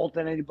ever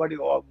assaulted anybody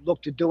or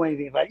look to do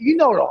anything like.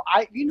 Though.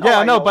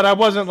 Yeah, no, but I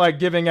wasn't like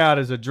giving out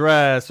his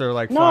address or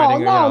like No,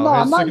 finding no, no,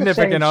 I'm his not saying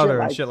significant shit other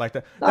and like- shit like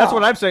that. That's No.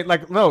 what I'm saying.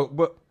 Like, no,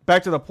 but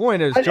back to the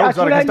point is Joe That's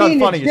what Exotic I has done mean.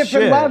 funny It's as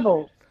different shit.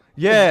 levels.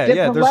 Yeah, It's yeah.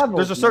 different levels,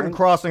 There's a certain man.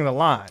 crossing the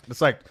line.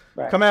 It's like,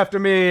 Right. come after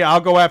me, I'll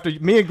go after you.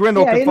 Me and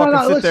Grindle Yeah, can fucking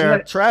sit listen, there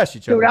and trash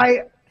each Dude,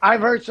 other.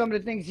 I've heard some of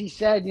the things he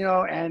said,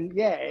 and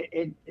yeah,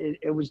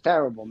 it was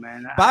terrible,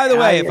 man. By the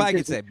way, it if I could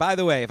just- say, by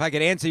the way, if I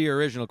could answer your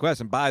original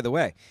question, by the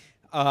way,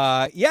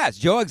 yes,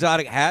 Joe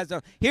Exotic has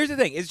done. Here's the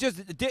thing: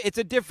 it's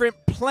a different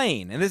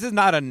plane, and this is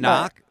not a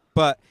knock,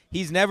 but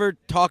he's never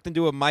talked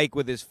into a mic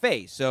with his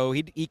face, so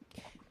he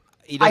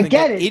doesn't I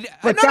get it,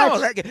 but no,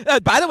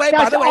 by the way,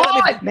 that's let me-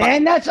 odd,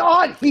 man. That's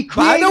odd. He By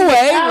created the a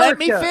way, let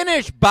me character.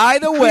 finish. By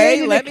the He way,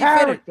 created let a me finish.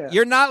 character.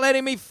 You're not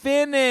letting me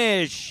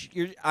finish.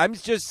 I'm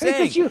just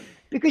saying.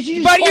 Because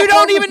you just But you talk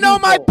don't over even know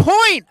my people.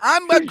 point.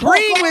 I'm You talk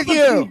agreeing with over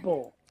you.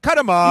 people. Cut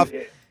him off.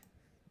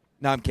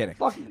 No, I'm kidding.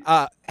 Fucking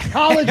Uh,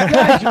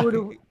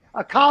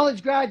 a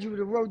college graduate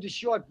who rode the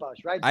short bus,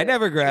 right? I there.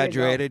 never There you go.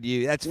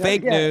 graduated. That's Yeah,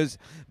 fake yeah. news.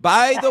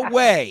 By the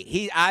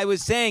way, I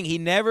was saying he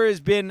never has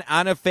been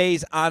on a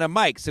face on a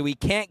mic, so he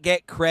can't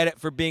get credit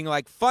for being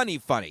like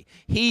funny.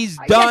 He's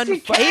done. Yes, he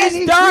can. He's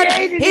He done.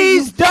 created it,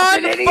 He's you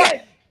done. fucking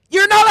idiot.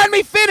 You're not letting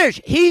me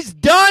finish. He's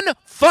done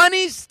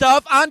funny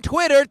stuff on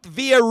Twitter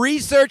via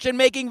research and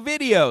making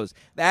videos.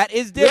 That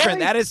is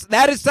different. Really?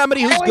 That is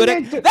somebody who's Calling good at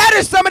into- that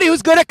is somebody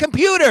who's good at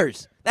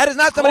computers. That is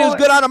not somebody who's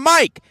good on a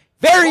mic.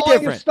 Very Calling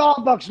different.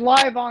 Starbucks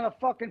live on a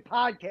fucking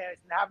podcast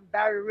and having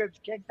Barry Ribs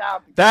kicked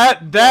out.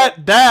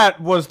 That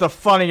was the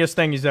funniest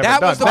thing he's ever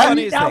That done. was the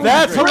funniest thing.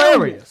 That's That was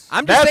hilarious.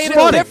 I'm just That's saying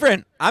funny. it's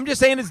different. I'm just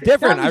saying it's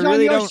different. That I was on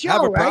really your don't have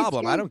show, a right,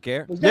 problem. I Steve? don't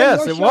care. Was that Yes,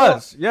 your it show?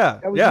 was. Yeah,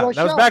 That was yeah. your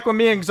That was show. back when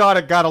me and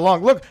Exotic got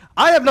along. Look,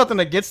 I have nothing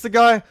against the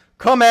guy.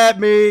 Come at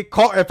me.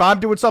 Call if I'm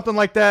doing something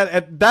like that.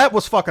 And that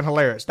was fucking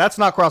hilarious. That's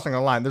not crossing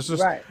the line.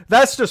 Right.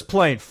 That's just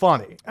plain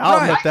funny. I'll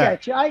Right. admit I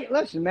that. get you.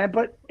 Listen, man,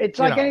 but it's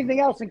You like know. anything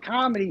else in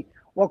comedy.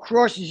 What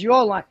crosses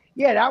your line?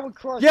 Yeah, that would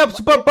cross. Yeah,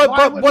 but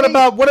why would what me?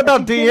 about If you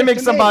did it DMing to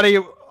me? somebody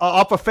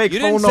off a fake You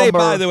phone didn't say number?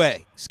 by the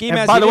way. Ski And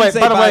Mask, by you the didn't way, say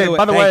by the way,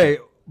 Thank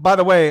by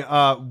the way,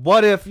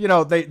 what if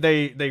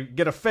they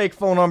get a fake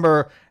phone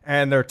number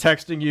and they're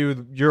texting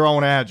you your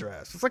own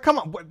address? It's like, come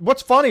on,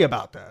 what's funny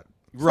about that?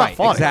 It's not Right,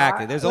 funny.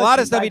 exactly. There's a lot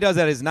of Listen, stuff he does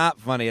that is not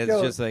funny. It's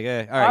Dude, just like, all right,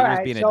 you're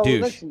just being so a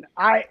douche. Listen,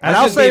 And That's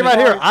I'll just say being right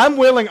a- here, I'm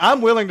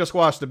willing to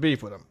squash the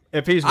beef with him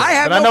if he's. I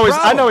have but no I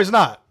problem. know he's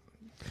not.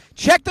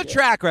 Check the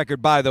track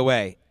record, by the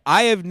way.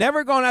 I have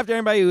never gone after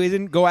anybody who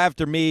didn't go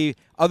after me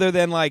other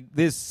than like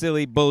this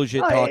silly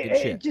bullshit No, talking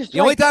it shit. just The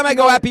only like, time I you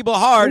go know, at people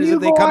hard when is you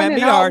if they go come on at me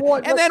and hard.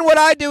 outward- And then what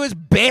I do is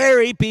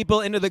bury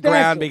people into the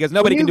ground because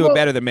nobody can do it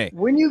better than me.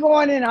 When you go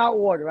on in hot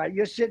water, right?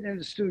 You're sitting in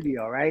the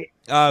studio, right?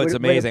 Oh, it's With-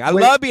 amazing. I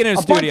with love being in a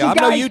bunch studio. of I'm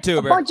no guys-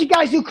 YouTuber. A bunch of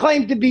guys who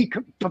claim to be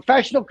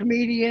professional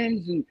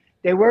comedians and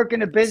they work in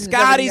the business. and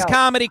Scotty's everything else.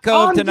 Comedy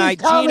Cove I'm tonight.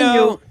 just telling Gino.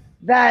 you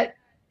that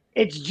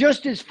it's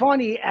just as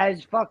funny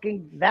as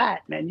fucking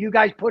that, man. You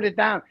guys put it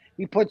down.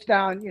 He puts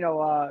down,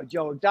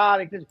 Joe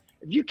Exotic. If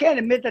you can't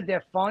admit that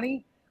they're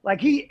funny, like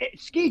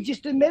Ski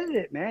just admitted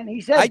it, man. He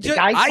said the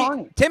guy's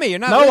funny. Timmy, you're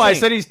not No, listening. I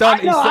said he's done.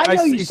 I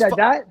know you he's said fu-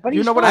 that, but you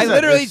he's know what funny. I said?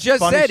 literally It's just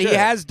funny said he shit.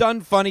 has done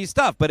funny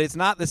stuff, but it's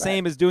not the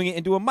same as doing it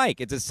into a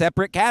mic. It's a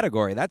separate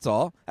category. That's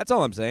all. That's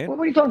all I'm saying. What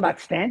are you talking about?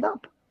 Stand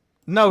up?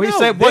 No, he No,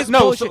 said this what? No,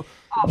 bullshit- so,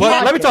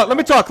 well, let me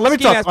talk.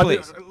 Ski Mask,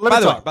 please. By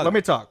the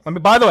way.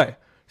 By the way,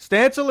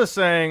 Stancil is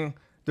saying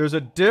there's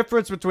a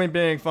difference between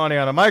being funny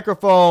on a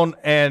microphone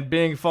and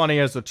being funny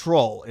as a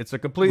troll. It's a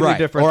completely Right.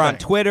 different Or thing. on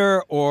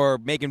Twitter or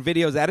making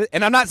videos at it.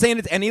 And I'm not saying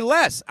it's any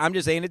less. I'm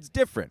just saying it's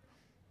different.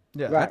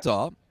 Yeah, That's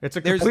all. It's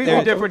a There's- completely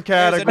there's- different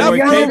There's category. enough At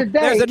the end room, of the day,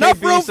 there's enough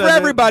KB room for said it.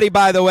 everybody,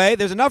 by the way.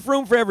 There's enough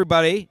room for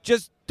everybody.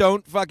 Just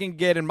don't fucking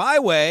get in my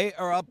way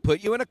or I'll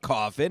put you in a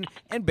coffin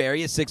and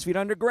bury you 6 feet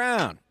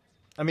underground.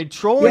 I mean,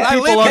 trolling Yeah,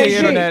 people I live on the in-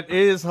 internet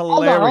is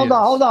Hold hilarious.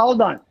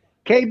 on.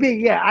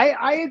 KB, yeah,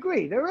 I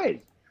agree. There is.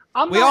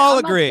 We all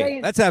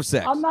agree. Let's have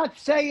sex. I'm not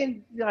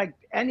saying like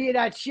any of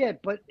that shit,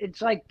 but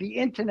it's like the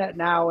internet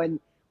now and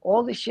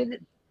all the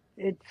shit.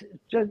 It's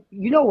just,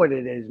 you know what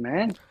it is,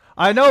 man.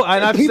 I know,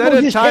 and I've People said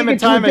it just time take and it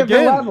to a time different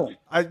again. level.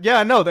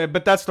 I know that,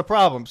 but that's the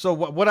problem. So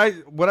what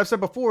I've said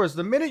before is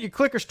the minute you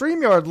click a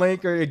StreamYard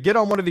link or you get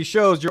on one of these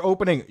shows, you're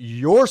opening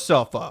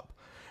yourself up.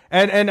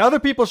 And other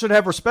people should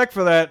have respect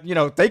for that. You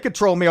know, they could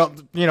troll me.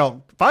 You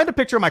know, find a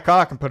picture of my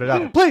cock and put it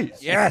out, please.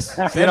 Yes,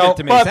 send You know, it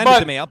to me. Send it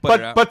to me. I'll put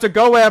it out. But to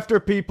go after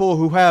people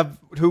who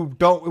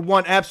don't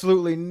want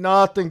absolutely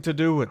nothing to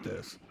do with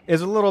this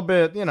is a little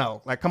bit, you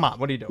know, like, come on,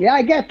 what are you doing? Yeah,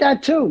 I get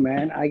that too,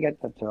 man. I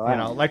get that too. You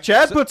know, like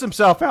Chad puts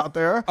himself out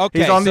there.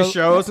 Okay, he's on so- these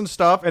shows and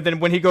stuff, and then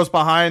when he goes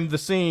behind the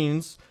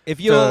scenes, If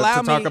you to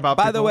allow talk me, about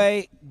by people. the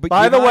way,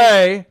 By the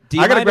way, do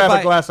you I gotta mind if grab a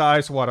I- glass of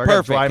ice water. I got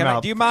Perfect. dry Can I,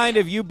 mouth. do you mind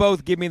if you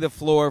both give me the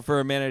floor for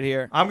a minute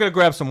here? I'm gonna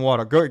grab some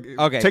water. Go.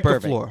 Okay, take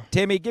perfect. the floor.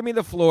 Timmy, give me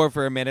the floor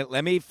for a minute.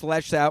 Let me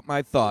flesh out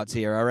my thoughts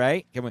here, all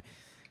right?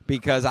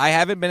 Because I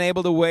haven't been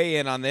able to weigh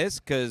in on this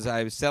because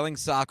I was selling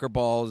soccer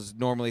balls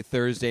normally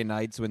Thursday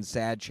nights when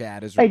Sad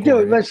Chat is Hey,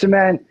 recorded. dude, listen,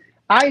 man.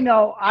 I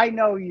know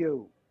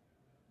you.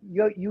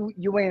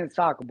 You ain't a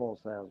soccer ball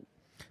salesman.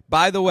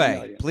 By the know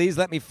way, you. please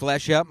let me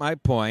flesh out my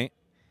point.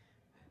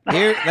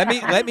 Here, let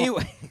me.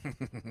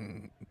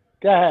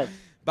 Go ahead.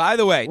 By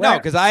the way, no, Ram-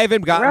 because I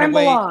haven't gotten ramble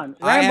to weigh. on.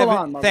 I Ramble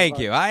haven't. on, Thank motherfucker.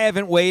 you. I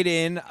haven't weighed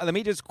in. Let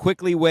me just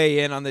quickly weigh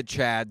in on the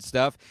Chad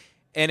stuff,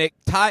 and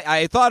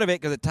I thought of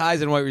it because it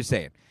ties in what you're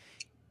saying.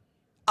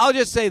 I'll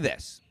just say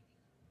this: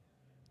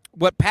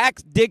 what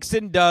Pax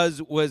Dixon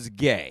does was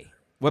gay.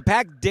 What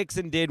Pax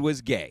Dixon did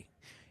was gay.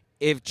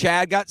 If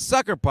Chad got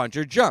sucker punched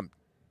or jumped,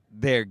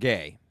 they're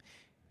gay.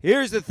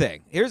 Here's the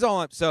thing. Here's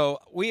all. So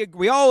we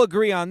all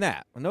agree on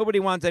that. Nobody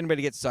wants anybody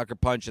to get sucker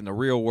punched in the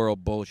real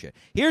world bullshit.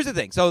 Here's the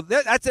thing. So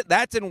that's it.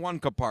 That's in one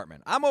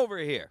compartment. I'm over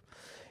here.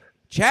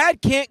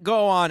 Chad can't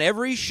go on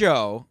every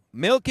show,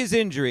 milk his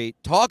injury,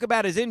 talk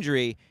about his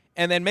injury,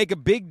 and then make a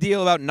big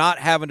deal about not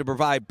having to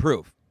provide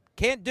proof.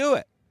 Can't do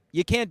it.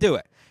 You can't do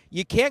it.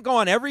 You can't go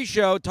on every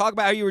show, talk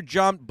about how you were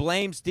jumped,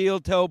 blame Steel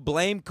Toe,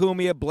 blame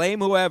Cumia, blame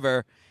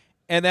whoever,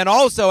 and then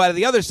also out of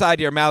the other side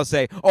of your mouth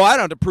say, oh, I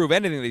don't have to prove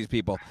anything to these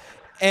people.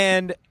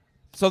 And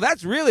so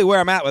that's really where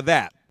I'm at with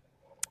that.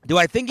 Do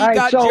I think he All right,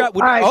 got so- jumped?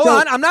 all right, Hold so-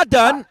 on, I'm not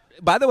done.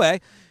 By the way,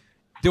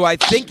 do I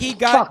think he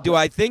got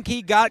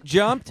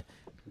jumped?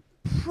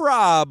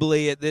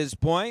 Probably at this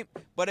point.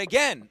 But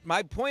again,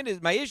 my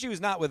issue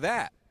is not with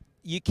that.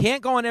 You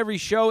can't go on every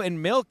show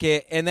and milk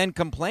it and then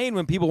complain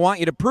when people want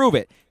you to prove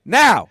it.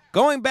 Now,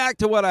 going back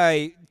to what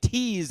I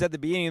teased at the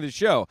beginning of the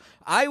show,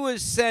 I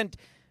was sent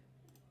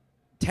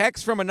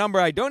text from a number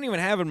I don't even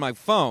have in my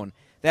phone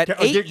that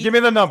Give me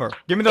the number.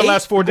 Give me the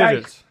last four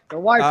digits. The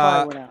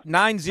Wi-Fi went out.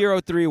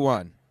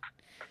 9031.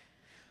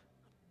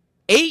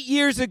 8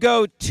 years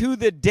ago to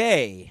the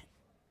day,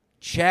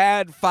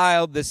 Chad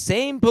filed the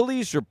same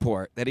police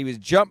report that he was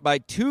jumped by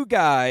two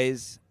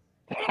guys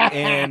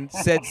and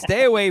said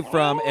stay away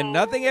from, and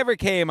nothing ever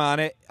came on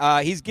it.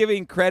 He's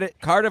giving credit.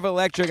 Cardiff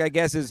Electric, I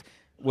guess,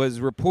 was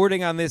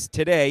reporting on this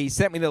today. He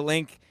sent me the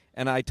link,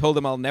 and I told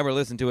him I'll never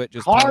listen to it.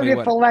 Just tell me Cardiff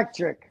what.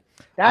 Electric.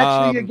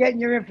 That's where you're getting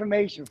your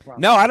information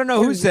from. No, I don't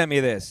know who sent me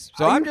this.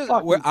 So Are I'm you just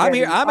fucking I'm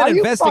here. kidding? I'm Are an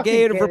you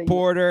investigative fucking kidding?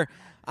 reporter.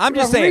 I'm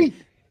You're just a saying.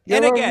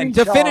 And You're a again,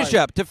 to finish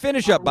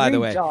retard. up, by the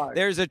way, Retard.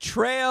 there's a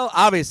trail,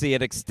 obviously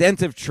an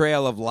extensive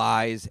trail of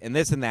lies and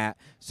this and that.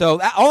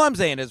 So all I'm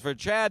saying is for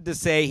Chad to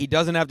say he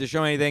doesn't have to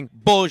show anything,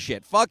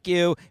 bullshit. Fuck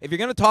you. If you're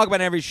going to talk about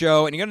every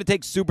show and you're going to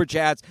take super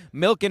chats,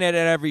 milking it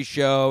at every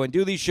show and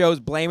do these shows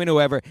blaming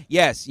whoever,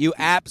 yes, you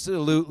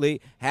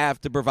absolutely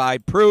have to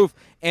provide proof.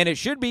 And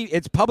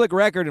it's public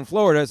record in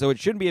Florida, so it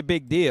shouldn't be a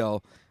big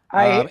deal.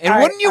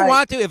 Wouldn't you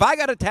want to? If I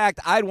got attacked,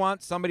 I'd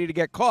want somebody to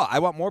get caught. I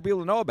want more people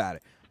to know about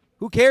it.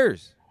 Who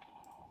cares?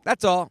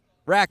 That's all.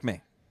 Rack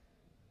me.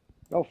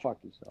 Go fuck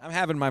yourself. I'm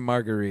having my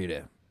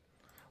margarita.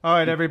 All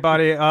right,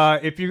 everybody.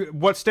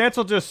 What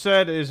Stancil just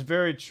said is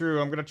very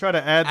true. I'm going to try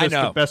to add I this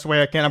know. the best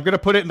way I can. I'm going to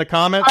put it in the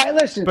comments. All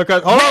right, listen.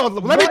 Because hold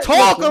on, let me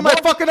talk on my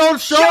fucking own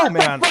show, Shut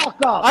man. the fuck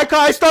up.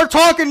 I start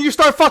talking, you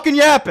start fucking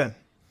yapping.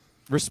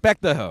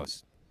 Respect the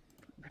host.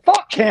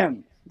 Fuck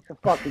him. He's a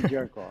fucking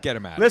jerk off. Get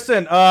him out.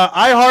 Listen,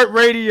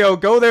 iHeartRadio,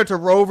 go there to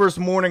Rover's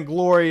Morning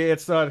Glory.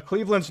 It's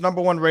Cleveland's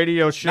 #1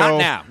 radio show. Not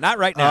now. Not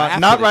right now. After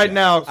Not the right show,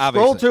 now.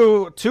 obviously.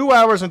 Scroll to 2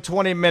 hours and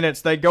 20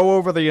 minutes. They go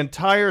over the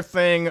entire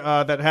thing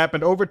that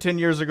happened over 10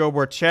 years ago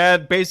where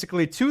Chad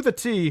basically to the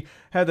T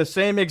had the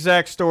same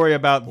exact story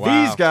about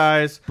Wow. these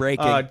guys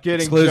Breaking.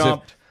 getting Exclusive.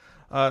 jumped.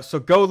 So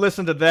go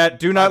listen to that.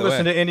 Do not the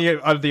listen way. to any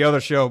of the other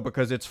show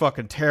because it's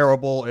fucking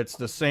terrible. It's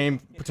the same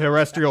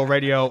terrestrial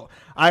radio.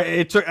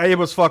 It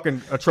was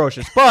fucking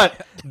atrocious.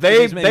 But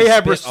they He's made me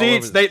have spit all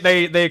receipts. over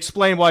They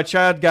explain why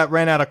Chad got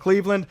ran out of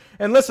Cleveland.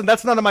 And listen,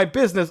 that's none of my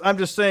business. I'm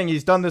just saying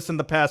he's done this in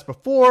the past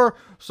before,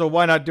 so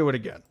why not do it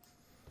again?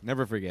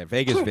 Never forget.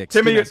 Vegas Vic.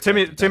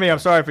 Timmy, I'm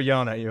sorry for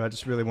yelling at you. I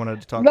just really wanted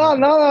to talk. No, about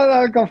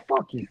it. no. Go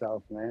fuck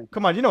yourself, man.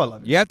 Come on, you know I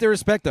love you. You have to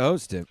respect the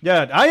host, too.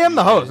 Yeah, I am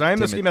the host. I am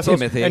the ski mask host,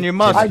 Timothy. and you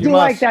must. I you do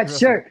like must. that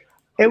shirt.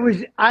 It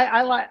was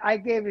I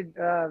gave it. Did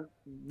you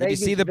Vegas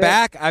see the Vic.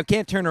 back? I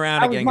can't turn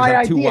around That was again because my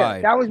I'm too idea.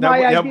 wide. That was my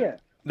Yep. idea.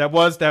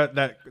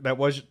 That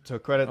was to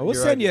credit. We'll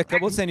your send you. idea.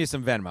 We'll send you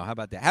some Venmo. How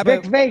about that? How Vic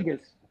about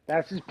Vegas.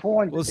 That's his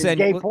porn. We'll his send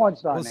gay we'll, porn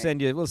star we'll name.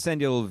 send you. We'll send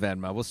you a little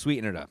Venmo. We'll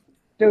sweeten it up.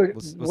 Dude,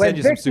 we'll when send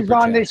you some Victor's super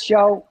on chats. this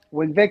show,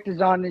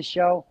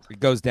 it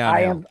goes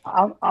downhill.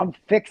 I'm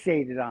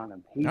fixated on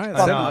him. He's All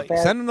right, fucking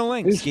send him the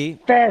link, He's Ski.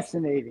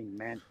 fascinating,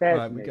 man. All right,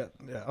 Fascinating.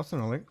 I'll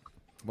send a link.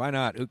 Why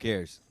not? Who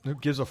cares? Who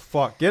gives a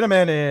fuck? Get him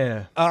in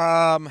here.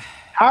 How,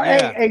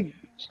 Yeah. hey,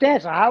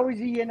 Stanza, how was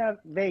he in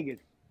Vegas?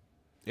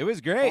 It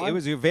was great. Fun? It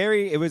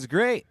was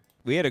great.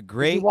 We had a Is he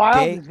great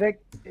wild? day.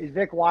 Is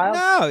Vic wild?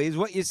 No, he's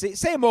what you see.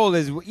 Same old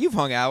as you've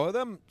hung out with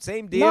him.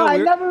 Same deal. No, I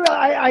never.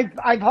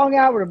 I've hung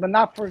out with him, but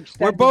not for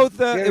extended. We're both. It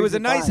periods was a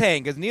of nice time.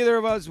 hang because neither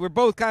of us. We're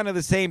both kind of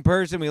the same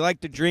person. We like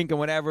to drink and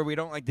whatever. We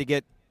don't like to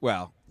get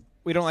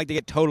we don't like to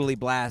get totally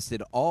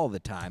blasted all the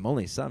time.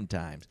 Only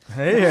sometimes.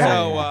 Hey.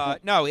 So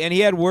no, and he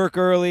had work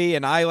early,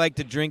 and I like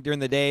to drink during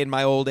the day in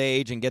my old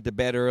age and get to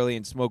bed early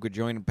and smoke a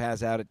joint and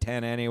pass out at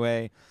 10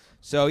 anyway.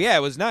 So yeah, it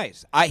was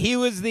nice. He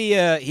was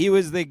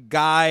the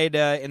guide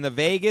in the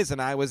Vegas,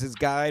 and I was his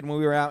guide when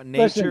we were out in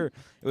nature. Listen.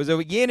 It was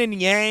a yin and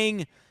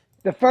yang.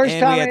 The first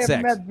And we time I had ever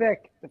sex. met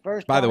Vic. The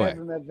first By the time I way.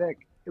 ever met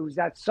Vic, it was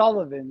at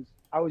Sullivan's.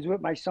 I was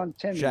with my son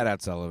Timmy. Shout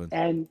out Sullivan.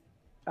 And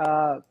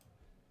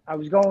I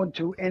was going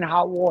to In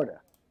Hot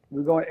Water.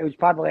 It was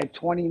probably like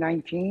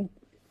 2019,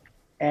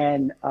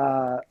 and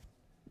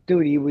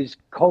dude, he was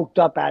coked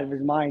up out of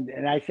his mind.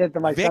 And I said to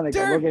my son, I go,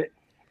 Victor? "Look at it."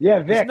 Yeah,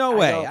 Vic. There's no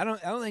way. go, I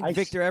don't think I-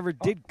 Victor ever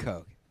did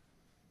coke.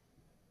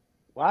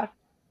 What?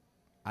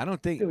 I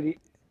don't think. Dude,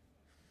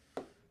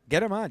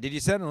 Get him on. Did you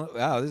send him?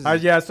 Wow, this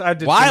is Yes, I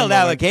did. wild send him a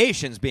link.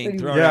 allegations being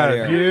thrown Yeah, out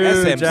here. huge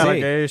SMC.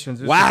 allegations.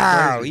 This is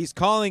Wow, crazy. he's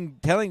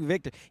telling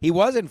Victor. He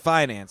was in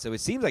finance, so it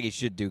seems like he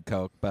should do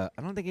coke, but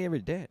I don't think he ever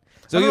did.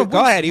 So I don't know,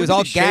 go ahead. He was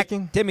all wasn't he shaking?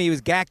 gacked. Timmy, he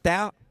was gacked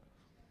out.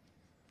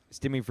 Is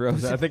Timmy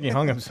frozen? I think he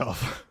hung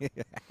himself.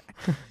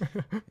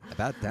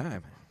 About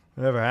time.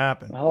 Whatever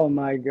happened. oh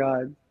my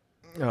God.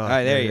 All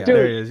right, there you go.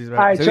 There he is. He's All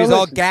right, back. So he's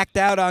all listen. gacked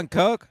out on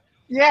coke.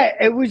 Yeah,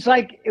 it was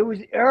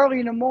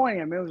early in the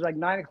morning. I mean, it was like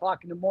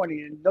 9:00 in the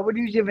morning, and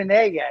nobody was even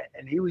there yet.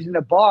 And he was in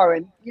the bar,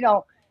 and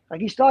like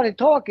he started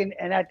talking.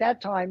 And at that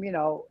time,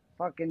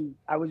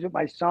 I was with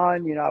my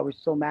son. I was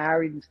still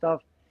married and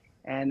stuff.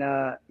 And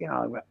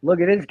look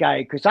at this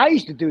guy, because I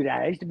used to do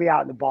that. I used to be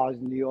out in the bars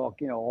in New York,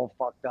 all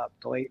fucked up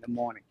till 8 in the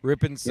morning.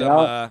 Ripping some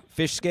know?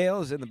 fish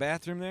scales in the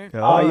bathroom there.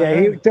 Oh yeah,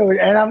 dude.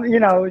 And I'm,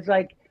 it was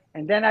like,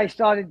 and then I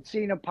started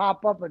seeing him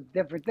pop up with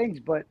different things.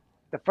 But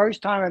the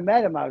first time I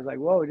met him, I was like,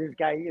 whoa, this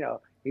guy,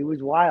 he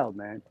was wild,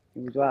 man.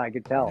 He was wild. I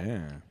could tell.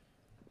 Yeah.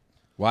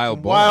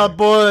 Wild boy. Wild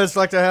boys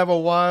like to have a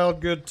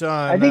wild good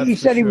time. I think he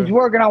that's for said he was sure.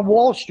 working on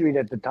Wall Street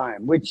at the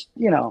time, which,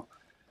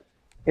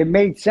 it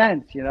made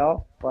sense,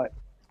 but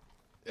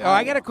Oh,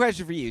 I got a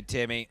question for you,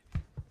 Timmy.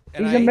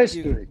 And he's I a hate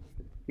mystery.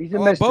 He's a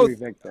Well, mystery, both-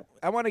 Victor.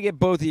 I want to get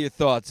both of your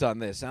thoughts on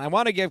this, and I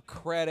want to give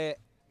credit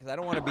because I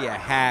don't want to be a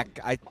hack.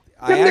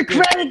 Give him the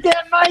credit there,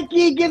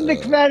 Mikey. Give him the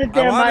credit I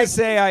there, want to Mike.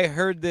 say I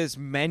heard this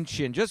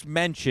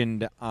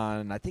mentioned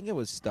on, I think it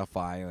was Stuff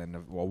Island a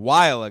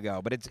while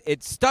ago, but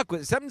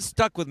something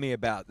stuck with me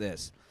about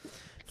this.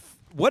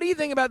 What do you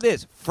think about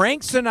this?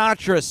 Frank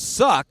Sinatra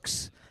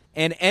sucks,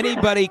 and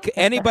anybody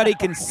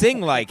can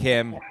sing like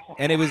him,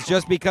 and it was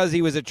just because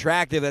he was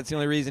attractive. That's the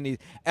only reason he.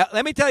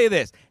 Let me tell you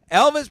this: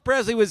 Elvis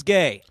Presley was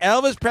gay.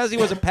 Elvis Presley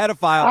was a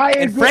pedophile, I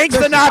and agree. Frank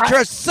Listen,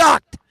 Sinatra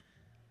sucked.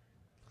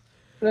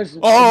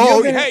 Listen, Oh,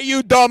 you're gonna- hey,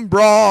 you dumb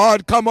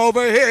broad, come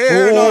over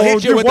here and I'll Oh,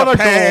 hit you you with wanna a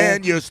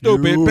pan, go? you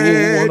stupid You wanna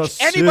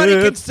bitch. Anybody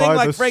can sit sing by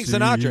like the Frank sea.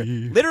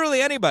 Sinatra.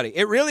 Literally anybody.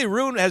 It really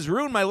has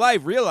ruined my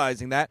life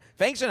realizing that.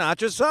 Frank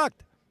Sinatra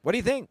sucked. What do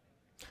you think?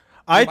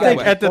 I By the think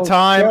way. at the Oh,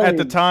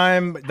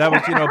 time that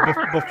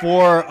was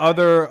before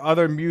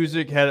other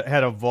music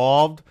had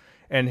evolved,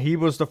 and he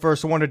was the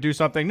first one to do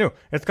something new.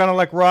 It's kind of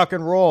like rock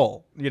and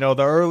roll. The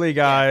early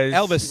guys.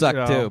 Elvis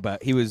sucked too,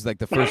 but he was like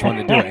the first one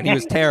to do it. And he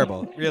was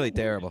terrible. Really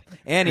terrible.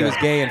 And he was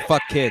gay and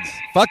fuck kids.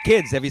 Fuck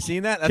kids. Have you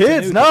seen that? That's a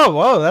Kids, new no,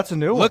 whoa, that's a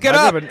new one. Look it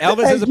I up. haven't-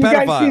 Elvis Hey, is a did you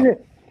guys see pedophile.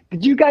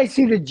 Did you guys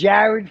see the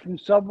Jared from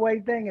Subway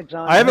thing? It's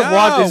on. I haven't No,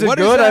 watched. Is it what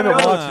good? I that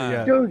haven't watched on? it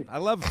yet. Dude, I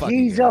love fucking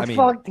he's kids.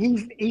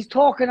 a he's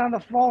talking on the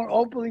phone,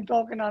 openly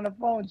talking on the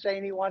phone,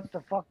 saying he wants to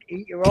fuck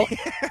 8-year-old.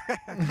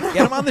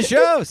 Get him on the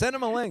show. Send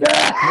him a link.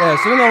 Yeah,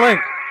 send the link.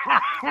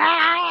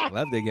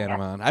 Love to get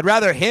him on. I'd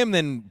rather him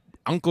than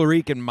Uncle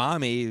Reek and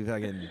Mommy.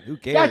 Fucking, who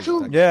cares? That's who.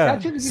 Fucking Yeah.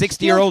 That's who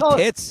 60-year-old Steel Toe-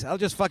 tits. I'll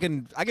just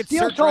fucking. I could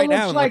Steel search Toe right now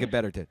looks and like- look at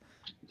better tits.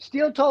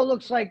 Steel Toe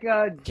looks like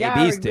Jared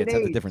KB's with tits. That's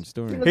a AIDS. different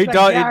story. looks He like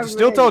does. Jared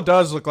Steel with Toe AIDS.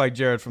 does look like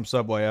Jared from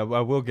Subway. I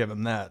will give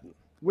him that.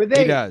 With He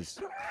AIDS. does.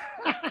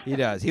 He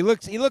does. He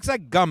looks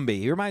like Gumby.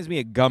 He reminds me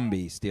of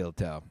Gumby Steel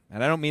Toe,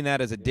 and I don't mean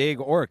that as a dig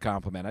or a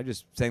compliment. I'm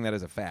just saying that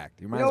as a fact.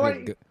 He You reminds know me.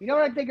 what? Of You know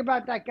what I think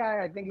about that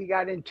guy? I think he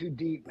got in too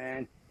deep,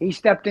 man. He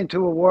stepped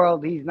into a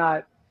world he's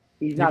not.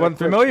 He's He not. wasn't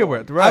equipped familiar for.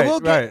 with. Right. I will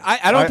right. get,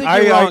 I don't think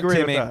you're I wrong, agree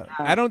Timmy. with that.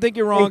 I don't think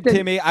you're wrong, Hey,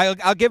 Timmy.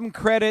 I'll give him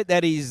credit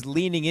that he's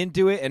leaning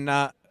into it and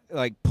not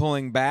like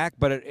pulling back.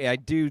 But I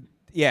do.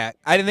 Yeah,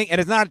 I didn't think, and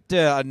it's not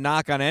a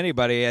knock on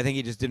anybody. I think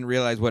he just didn't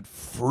realize what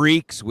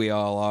freaks we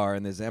all are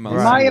in this MLC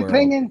In my world.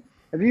 opinion,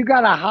 if you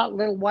got a hot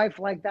little wife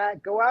like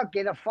that, go out,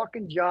 get a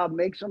fucking job,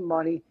 make some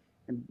money,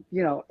 and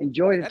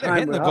enjoy the They're time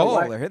hitting with the her. goal.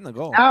 Right? They're hitting the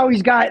goal. Now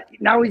he's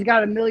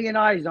got a million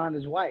eyes on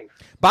his wife.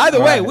 By the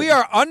way, Right. we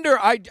are under.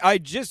 I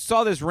just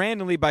saw this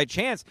randomly by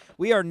chance.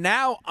 We are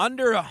now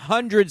under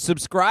 100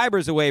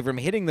 subscribers away from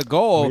hitting the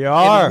goal. We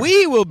are. And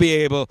we will be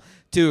able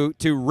to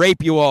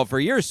rape you all for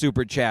your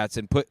super chats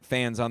and put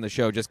fans on the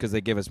show just because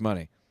they give us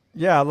money.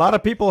 Yeah, a lot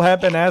of people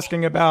have been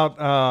asking about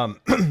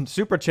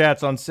super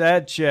chats on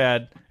Sad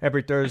Chad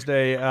every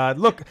Thursday.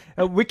 Look,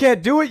 we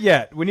can't do it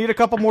yet. We need a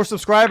couple more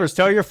subscribers.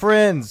 Tell your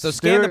friends. So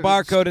scan the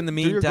barcode in the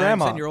do your meantime.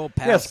 grandma. Send your old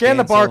pal. Yeah, scan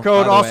the Stancil, by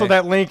barcode. the Also, way.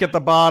 that link at the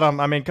bottom.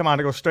 I mean, come on,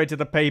 to go straight to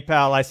the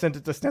PayPal. I sent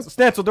it to Stencil.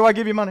 Stencil, do I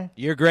give you money?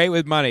 You're great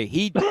with money.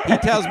 He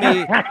tells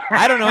me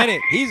I don't know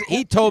any.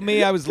 He told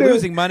me I was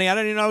losing money. I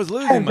don't even know I was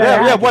losing money.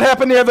 Yeah. What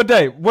happened the other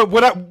day? What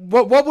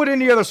would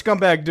any other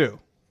scumbag do?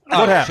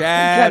 What happened?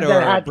 Chad Chad, that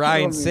or had to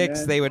Brian kill me, Six,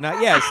 man. they would not.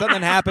 Yeah,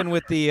 something happened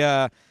with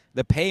the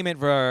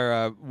payment for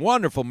our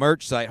wonderful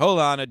merch site. Hold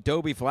on,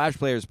 Adobe Flash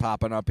Player is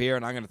popping up here,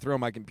 and I'm going to throw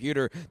my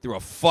computer through a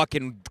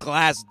fucking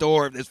glass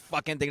door. This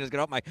fucking thing is going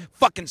to off my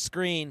fucking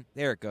screen.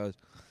 There it goes.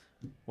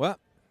 Well,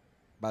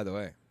 by the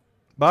way.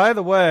 By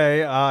the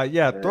way,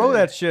 throw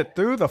that shit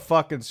through the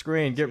fucking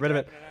screen. Get rid of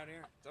it.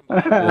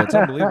 Well, it's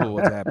unbelievable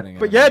what's happening.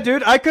 But yeah,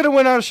 dude, I could have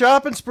went on a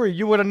shopping spree.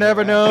 You would have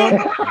never known.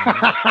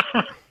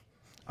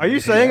 Are you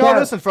saying all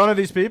this in front of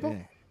these people?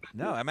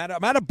 No, I'm at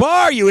a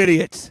bar, you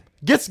idiots.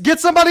 Get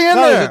somebody in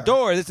No, there. there's a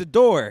door. There's a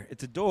door.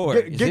 It's a door.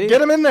 You see? Get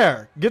them in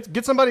there.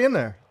 Get somebody in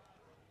there.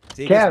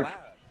 See, it gets Kev. loud.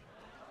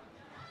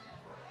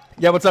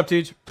 Yeah, what's up,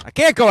 Teach? I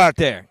can't go out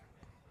there.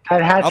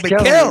 That hat's I'll be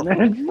killing killed. me,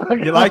 man.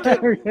 You like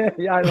it?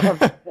 Yeah, I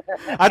love it.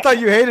 I thought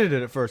you hated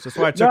it at first. That's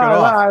why I took No, it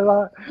off. I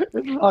love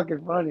it's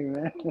fucking funny,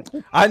 man.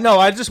 I know.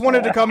 I just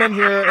wanted to come in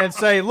here and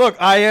say, look,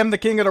 I am the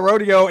king of the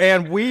rodeo,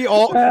 and we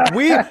time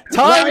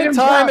Ride and 'em, time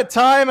cow- and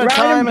time and ride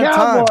 'em, time and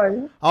time.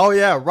 cowboy. Oh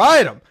yeah,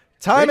 ride them.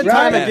 Time and Ride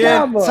time 'em,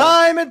 again, cowboy.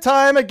 time and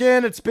time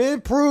again, it's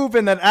been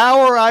proven that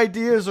our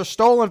ideas are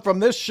stolen from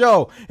this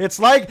show. It's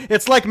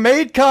like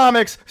made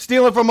comics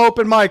stealing from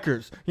open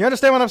micers. You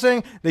understand what I'm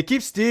saying? They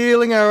keep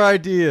stealing our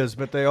ideas,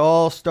 but they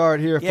all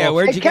start here. Yeah, folks.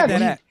 where'd Hey, you get Kev,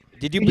 that at?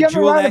 Did you Did you ever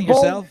bejewel ride that a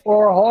bull yourself?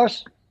 or a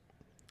horse?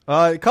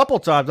 A couple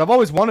times. I've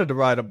always wanted to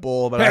ride a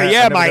bull, but I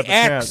Yeah, never my got the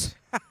ex. chance.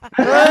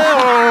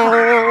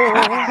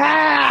 Oh.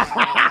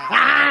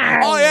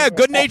 Oh yeah,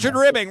 good-natured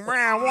ribbing.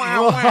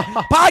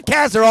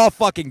 Podcasts are all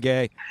fucking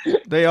gay.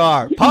 They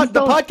are. The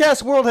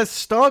podcast world has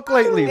stunk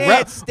lately.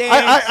 It stinks.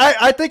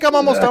 I think I'm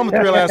almost done with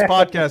Real Ass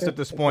Podcast at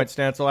this point,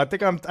 Stancil. I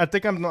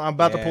think I'm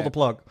about to pull the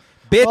plug.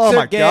 Bits Oh,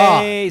 my are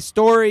gay.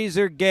 Stories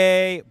are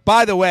gay.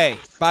 By the way.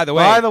 That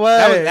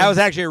was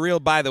actually a real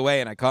by the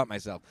way, and I caught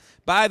myself.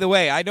 By the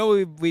way, I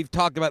know we've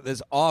talked about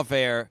this off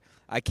air.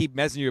 I keep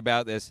messaging you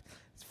about this.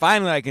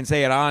 Finally, I can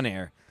say it on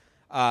air.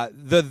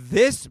 The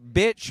This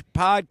Bitch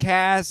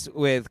podcast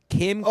with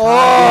Kim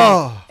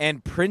Condon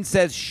and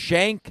Princess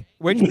Shank,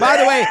 which, by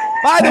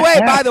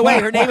the way,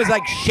 her name is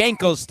like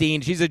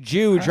Shankelstein. She's a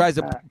Jew who tries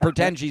to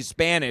pretend she's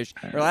Spanish.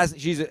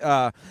 She's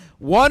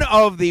one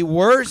of the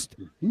worst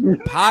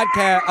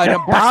podcast, an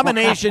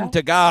abomination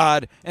to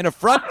God, an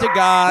affront to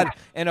God,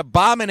 an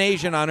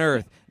abomination on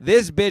earth.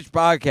 This Bitch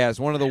podcast,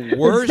 one of the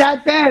worst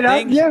that bad, huh,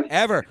 things Jim?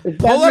 ever. Is that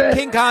Pull up bad?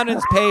 King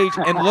Condon's page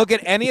and look at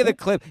any of the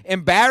clips.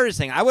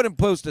 Embarrassing. I wouldn't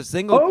post a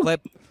single Oh,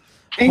 clip.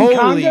 King Holy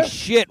Condon?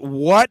 shit,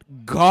 what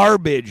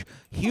garbage.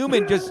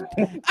 Human just,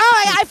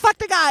 I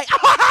fucked a guy.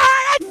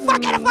 That's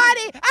fucking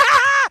funny.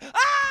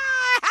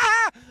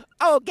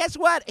 Oh, guess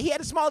what? He had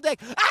a small dick.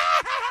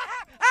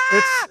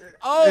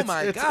 Oh,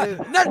 my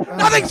God.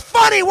 Nothing's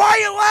funny. Why are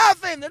you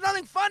laughing? There's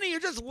nothing funny. You're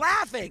just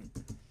laughing.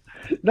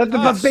 Nothing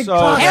but big so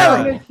cocks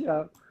on terrible. this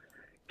show.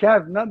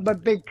 Kev, nothing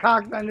but big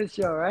cocks on this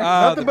show, right?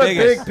 Nothing but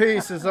biggest. big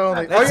pieces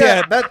only. That's Oh yeah,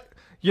 it. that's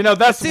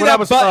Let's see what that I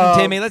was button,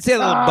 Timmy. Let's see that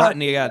little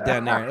button you got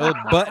down there. A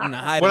little button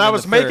hiding. When I in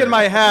was the making fur.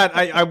 my hat,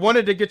 I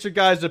wanted to get your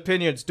guys'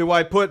 opinions. Do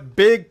I put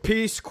big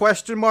piece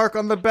question mark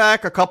on the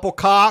back, a couple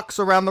cocks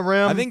around the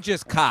rim? I think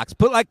just cocks.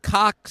 Put like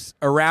cocks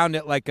around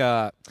it, like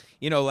a,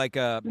 like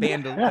a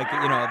band, a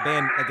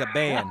band, like a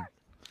band.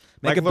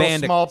 Make Like a little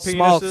band small of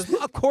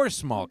penises? of course,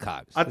 small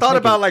cocks. I Let's thought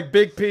make about it like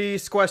big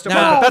piece question No.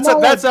 mark. But No,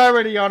 that's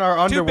already on our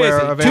too underwear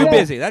busy. available. Too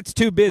busy. That's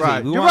too busy.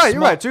 Right. We You're want right. You're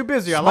small- right. Too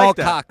busy. I Small like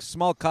that. cocks.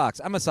 Small cocks.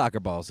 I'm a soccer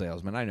ball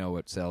salesman. I know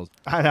what sells.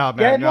 I know,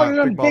 Get man. one of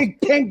them big balls.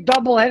 big pink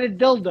double-headed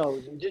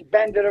dildos and just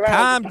bend it around.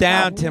 Calm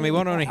down, Timmy. We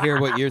don't want to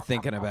hear what you're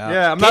thinking about.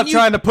 Yeah, I'm Can not you-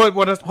 trying to put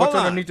what's Hold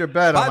on. underneath your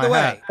bed By on the my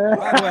way,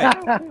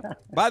 hat.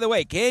 by the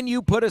way, can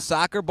you put a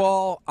soccer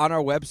ball on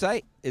our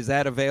website? Is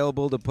that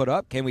available to put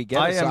up? Can we get?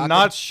 I a soccer? am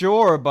not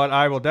sure, but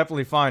I will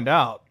definitely find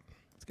out.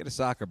 Let's get a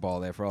soccer ball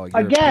there for all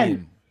Again,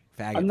 European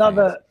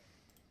faggot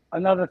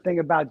Another thing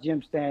about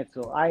Jim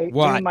Stancil.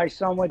 What? Me and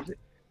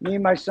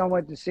my son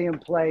went to see him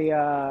play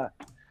what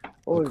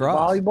was it, Lacrosse.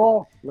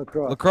 volleyball?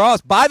 Lacrosse.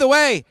 Lacrosse. By the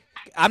way,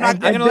 I'm And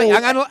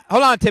gonna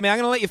hold on, Timmy. I'm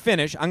gonna let you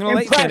finish. I'm gonna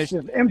let you finish.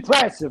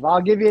 Impressive.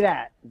 I'll give you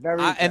that. Very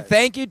And impressive.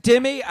 thank you,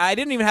 Timmy. I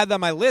didn't even have that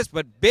on my list,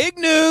 but big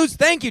news.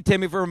 Thank you,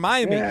 Timmy, for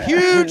reminding me. Yeah.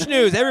 Huge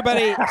news.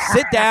 Everybody,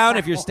 sit down.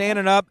 If you're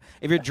standing up,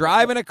 if you're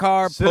driving a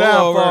car, Sit pull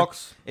down, over.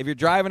 folks. If you're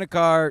driving a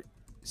car,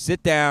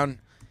 sit down.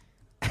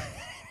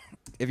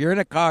 If you're in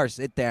a car,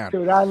 sit down.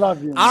 Dude, I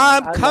love you. Man.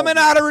 I'm I coming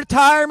love out of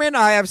retirement.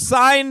 I have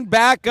signed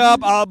back up.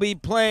 I'll be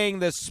playing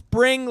the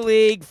Spring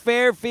League,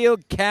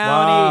 Fairfield County.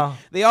 Wow.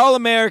 The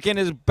All-American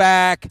is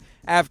back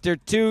after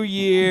 2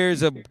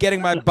 years of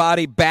getting my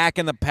body back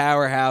in the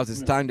powerhouse.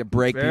 It's time to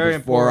break Very people's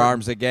important.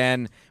 forearms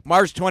again.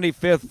 March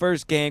 25th,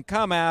 first game.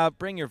 Come out.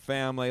 Bring your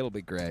family. It'll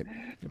be great.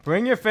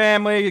 Bring your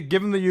family.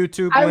 Give them the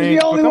YouTube I was link.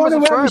 the only become a one who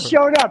ever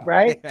subscriber. showed up,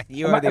 right?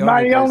 You are the Am I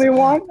only the only person.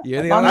 one?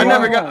 You're the Am only I I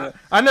one. never got.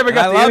 I never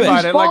got I the love it.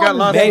 invite. I got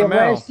lost Day in of the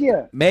mail. last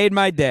year. Made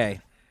my day.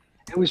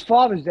 It was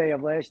Father's Day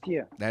of last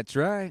year. That's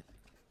right.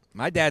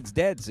 My dad's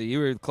dead, so you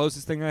were the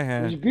closest thing I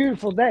It was a had.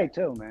 beautiful day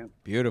too, man.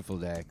 Beautiful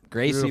day.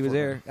 Gracie was Beautiful.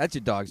 there. That's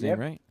your dog's Yep.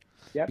 name, right?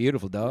 Yep.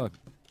 Beautiful dog.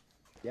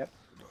 Yep.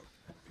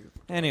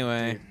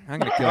 Anyway, I'm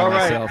going to kill All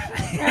right.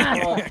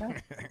 myself.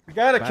 We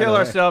gotta By kill the way.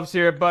 ourselves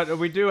here, but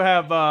we do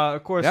have,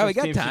 of course. Yeah, this we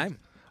got team- time.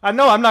 I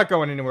know I'm not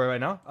going anywhere right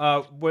now.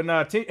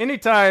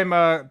 Anytime.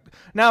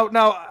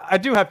 Now I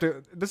do have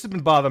to. This has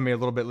been bothering me a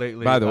little bit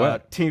lately. By the way.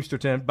 Teamster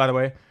Tim. By the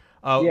way,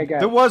 Yeah, go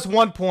ahead. there was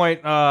one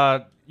point.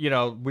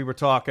 We were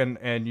talking,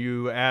 and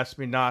you asked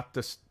me not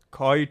to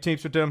call you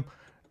Teamster Tim.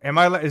 Am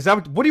I? Is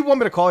that what do you want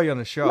me to call you on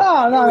the show?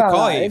 No, no, we no,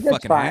 call no. you, you It's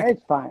fucking fine. hack.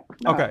 It's fine.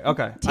 No. Okay.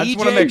 I just TJ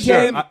want to make sure.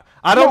 Tim.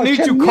 I don't No, need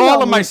Tim, you you calling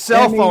know my me.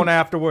 cell I mean- phone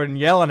afterward and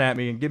yelling at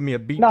me and giving me a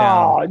beat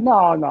down.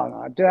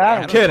 No. Dude, I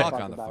don't kidding. give a Talk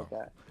fuck on the about phone.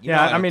 that. You know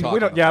Yeah, I I mean, talk we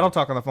on don't. the Yeah, I phone. don't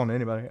talk on the phone to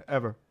anybody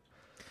ever.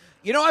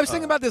 You know, I was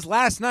thinking about this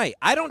last night.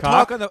 I don't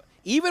Cock? talk on the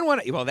even when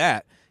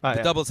the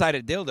yeah.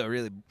 double-sided dildo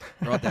really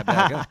brought that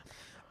back up.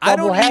 I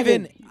don't Double-headed.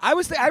 even. I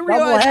realized. This,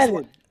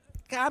 Double-headed.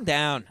 calm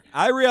down.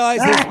 I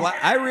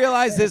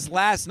realized this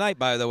last night.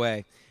 By the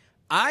way,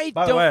 I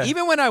By the don't way.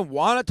 even when I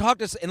want to talk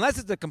to unless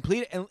it's a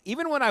complete. And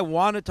even when I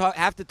want to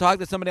have to talk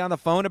to somebody on the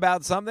phone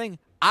about something.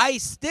 I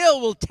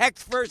still will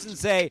text first and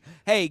say,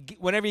 hey,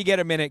 whenever you get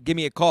a minute, give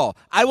me a call.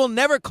 I will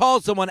never call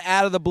someone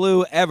out of the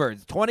blue ever.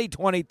 It's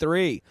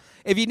 2023.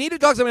 If you need to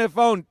talk to somebody on the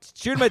phone,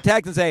 shoot them a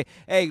text and say,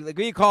 hey, give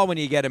me a call when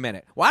you get a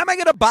minute. Why am I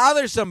going to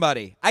bother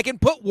somebody? I can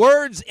put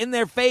words in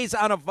their face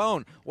on a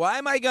phone. Why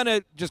am I going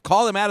to just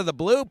call them out of the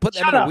blue, put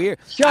them Shut in a up. weird...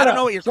 Shut I don't up.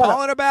 know what you're Shut up.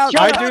 calling about.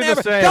 Shut Don't up. I do the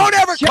ever, same. Don't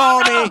ever Shut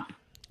call up. me.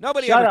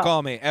 Nobody Shut ever up.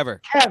 call me,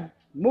 ever. Kev,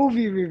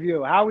 movie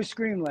review. How was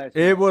Scream last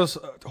night? It was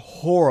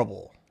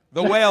horrible.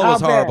 The Whale How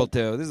was bad? horrible,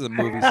 too. This is a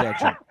movie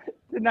section.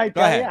 Didn't I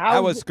Go tell ahead. you?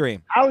 How was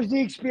Scream? How was the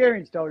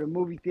experience, though, the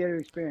movie theater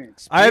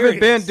experience? I haven't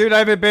been, Experience. dude. I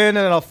haven't been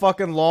in a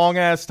fucking long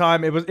ass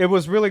time. It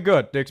was really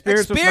good. The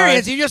experience was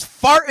nice. You just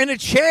fart in a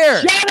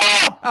chair.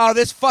 Shut up! Oh,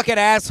 this fucking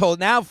asshole.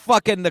 Now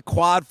fucking the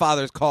quad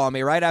father's calling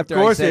me right after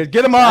Of course I he said, is.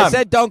 Get him I on.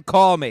 said don't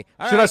call me.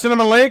 All Should I right. send him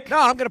a link? No,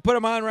 I'm going to put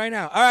him on right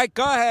now. All right,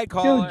 go ahead,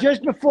 caller. Dude,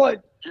 just before,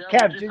 Yeah,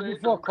 Kev, what'd you just say?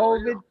 before Don't call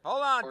COVID. you?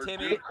 Hold on, Or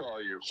Timmy. do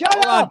call you? Shut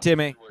Hold on, up!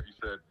 Timmy. What you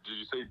said? Did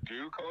you say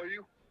do call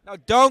you? No,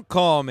 don't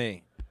call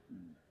me.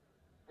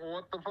 Well,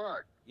 what the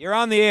fuck? You're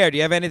on the air. Do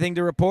you have anything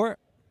to report?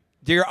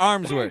 Do your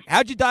arms work?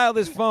 How'd you dial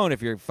this phone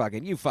if you're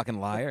you fucking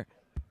liar?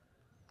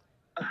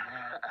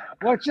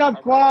 What's up,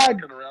 I'm Quad?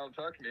 walking around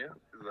talking to you.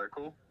 Is that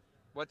cool?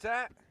 What's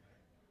that?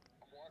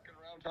 I'm walking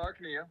around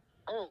talking to you.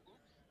 Oh, oops.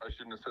 I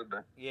shouldn't have said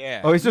that.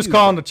 Yeah. Oh, he's just You-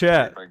 calling the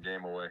chat. Take my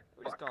game away.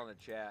 We're just Fuck. calling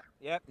the chat.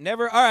 Yep.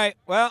 Never. All right.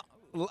 Well,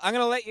 I'm going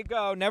to let you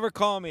go. Never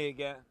call me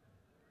again.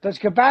 Does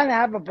Cabana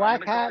have a I'm black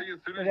gonna call hat you as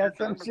soon with as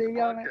you're done with the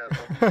SMC on it?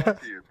 podcast. I'll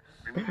talk to you.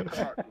 We need to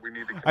talk. We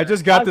need to I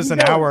just got How's this he an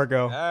doing? hour All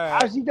ago. right.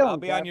 How's he doing, I'll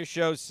be on Kev? your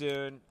show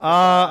soon.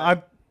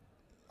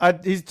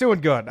 He's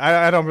doing good.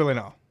 I don't really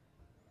know.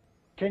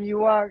 Can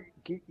you,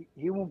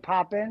 he won't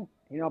pop in?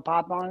 You don't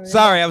pop on? anything?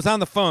 Sorry, I was on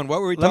the phone.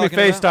 What were we Let me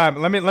talking about?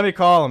 FaceTime. Let me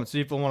call him and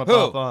see if he'll want to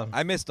pop Who? on.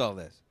 I missed all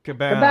this.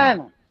 Cabana.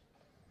 Cabana.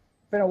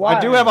 It's been a while. I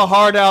do have a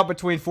hard out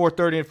between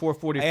 4:30 and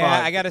 4:45.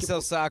 Yeah, I got to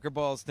sell soccer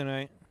balls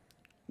tonight.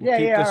 Yeah,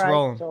 keep yeah, this all right.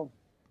 rolling. So,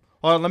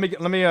 Well, let me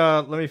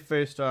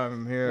FaceTime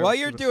him here. While See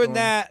you're what's doing going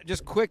that,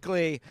 just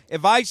quickly,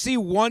 if I see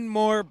one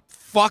more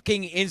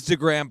fucking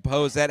Instagram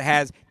post that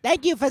has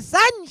 "Thank you for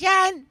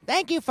sunshine,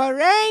 thank you for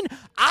rain,"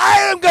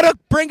 I am gonna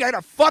bring out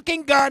a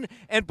fucking gun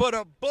and put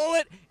a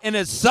bullet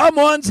into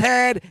someone's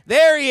head.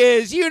 There he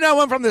is. You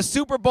know him from the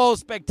Super Bowl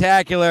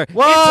Spectacular. It's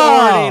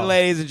Wow. Orny,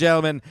 ladies and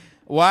gentlemen.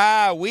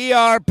 Wow, we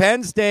are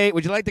Penn State.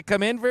 Would you like to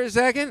come in for a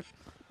second?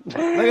 Look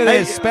at Hey,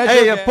 this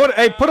special.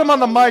 put him on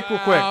the mic real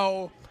quick.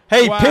 Wow.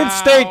 Hey, Penn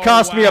State Wow,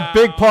 cost me a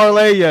big wow.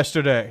 parlay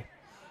yesterday.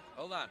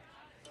 Hold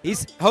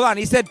on.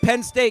 He said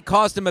Penn State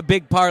cost him a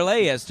big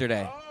parlay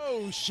yesterday.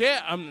 Oh shit!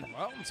 I'm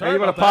sorry. Hey, you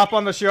want about to that. pop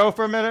on the show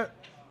for a minute?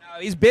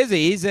 No, he's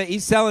busy.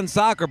 He's selling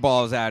soccer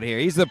balls out here.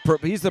 He's the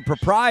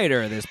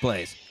proprietor of this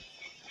place.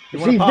 You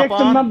is want he to pop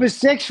victim on? number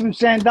 6 from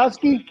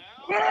Sandusky?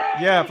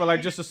 Yeah, for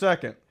like just a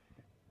second.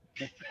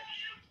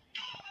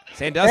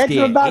 Sandusky,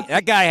 That's about-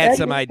 that guy had that's-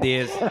 some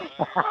ideas.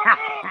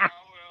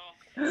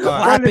 What is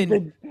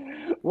Clapping,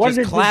 what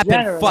just clapping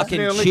degenerate? fucking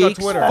Send me a link on cheeks.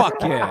 Twitter. Fuck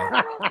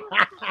yeah.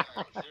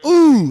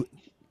 Ooh.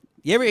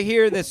 You ever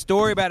hear the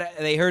story about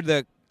they heard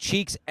the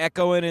cheeks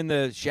echoing in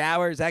the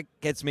showers? That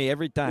gets me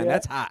every time. Yeah.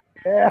 That's hot.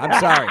 I'm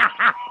sorry.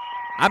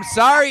 I'm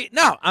sorry.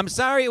 No, I'm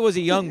sorry it was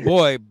a young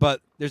boy, but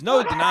there's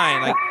no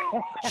denying, like,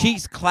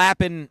 cheeks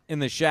clapping in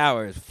the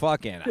shower is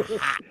fucking hot.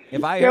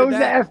 If I There heard was,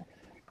 that,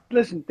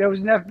 listen, there was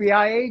an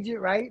FBI agent,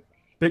 right?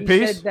 Big He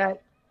piece. said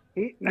that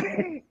he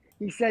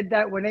he said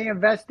that when they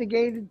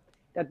investigated,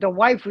 that the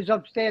wife was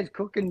upstairs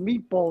cooking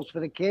meatballs for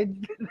the kids.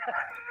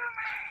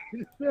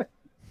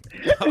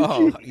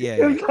 Oh, yeah.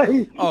 There was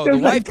like, Oh, there the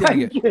was wife like didn't 10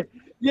 get- kids.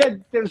 Yeah,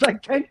 there was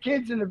like 10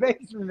 kids in the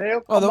basement. They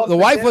don't Oh, come up the for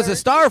wife was a dinner.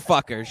 star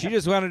fucker. She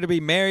just wanted to be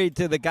married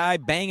to the guy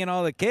banging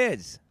all the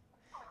kids.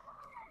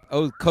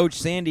 Oh, Coach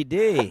Sandy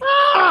D.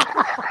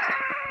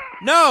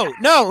 No,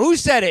 who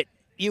said it?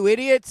 You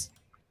idiots.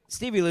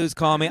 Stevie Lou's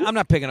calling me. I'm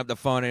not picking up the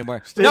phone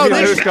anymore. Stevie no,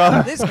 Lou's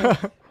calling.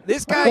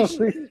 this guy.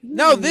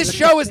 No, this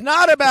show is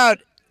not about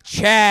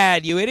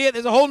Chad, you idiot.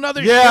 There's a whole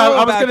nother Yeah, show I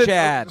was about gonna.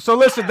 Chad. So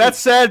listen, that's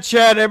Sad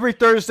Chad every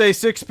Thursday,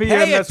 6 p.m.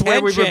 Pay That's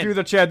where we attention. review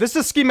the Chad. This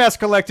is Ski Mask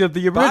Collective,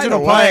 the By the original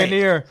way.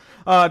 pioneer.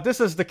 This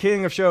is the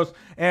king of shows,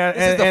 and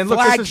This is the and look,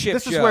 flagship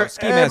this is show, where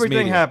Ski Mask everything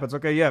Media. happens.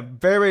 Okay, yeah,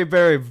 very,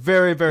 very,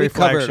 very, very We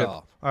cover it flagship.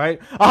 all. All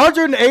right,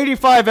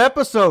 185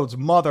 episodes,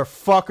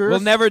 motherfuckers. We'll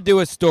never do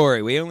a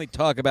story. We only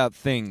talk about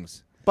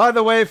things. By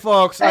the way,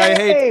 folks, I hate.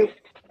 Hey,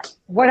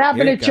 what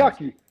happened Here to it comes.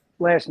 Chucky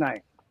last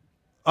night?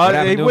 What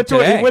happened He to went him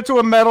to he today? went to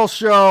a metal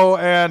show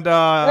and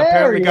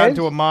apparently he got is.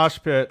 into a mosh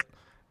pit.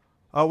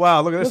 Oh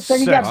wow, look at this Looks like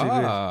he got- sexy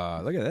dude.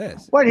 Oh, look at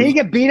this. What, did he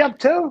get beat up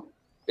too?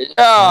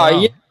 Wow.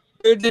 Yeah,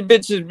 dude, the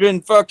bitch has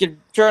been fucking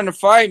trying to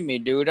fight me,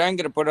 dude. I ain't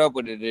gonna put up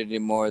with it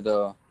anymore,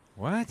 though.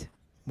 What?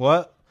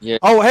 What? Yeah.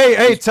 Oh,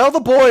 hey, tell the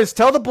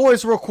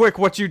boys real quick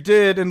what you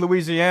did in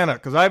Louisiana,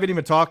 because I haven't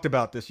even talked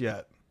about this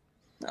yet.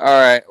 All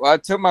right. Well, I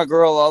took my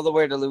girl all the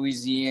way to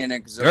Louisiana.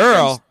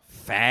 Girl.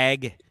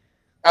 Fag.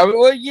 I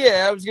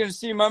was gonna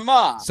see my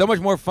mom. So much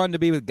more fun to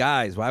be with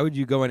guys. Why would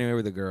you go anywhere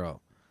with a girl?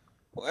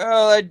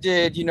 Well, I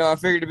did. You know, I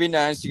figured it'd be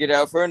nice to get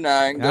out for a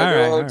night and go All to a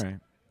right, all hotel, right.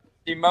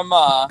 see my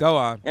mom. Go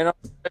on. And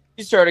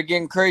she started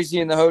getting crazy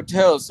in the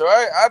hotel, so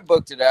I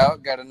booked it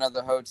out, got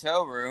another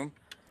hotel room,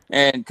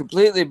 and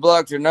completely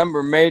blocked her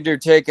number, made her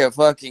take a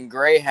fucking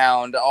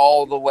Greyhound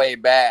all the way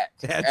back.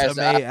 That's As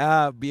I- amazing.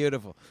 Ah,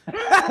 beautiful.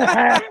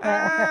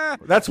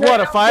 That's what,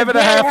 a 5.5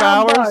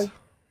 hours?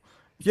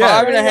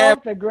 Yeah.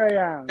 5.5. The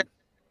Greyhound.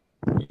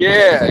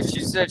 Yeah,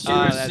 she said she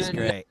Oh, was that's sitting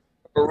great.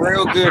 a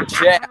real good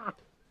chat.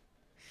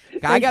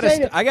 I got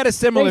say a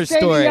similar They say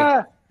story.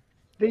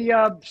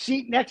 the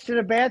seat next to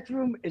the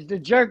bathroom is the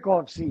jerk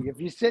off seat. If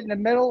you sit in the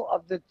middle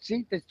of the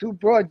seat, there's two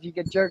broads, you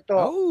get jerked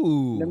off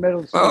in the Oh,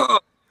 middle seat Oh,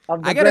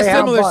 of the I got a Greyhound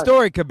similar bus.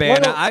 story, Cabana.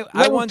 Little- I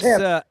little once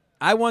tip.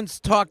 I once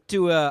talked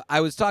to I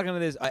was talking to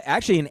this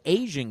actually an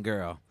Asian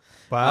girl.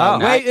 Wow.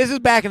 Wait, this is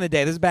back in the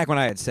day. This is back when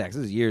I had sex.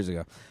 This is years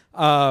ago.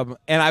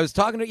 And I was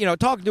talking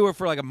to her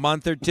for like a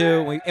month or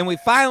two, and we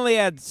finally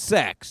had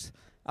sex.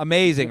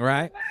 Amazing,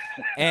 right?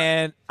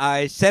 And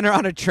I sent her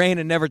on a train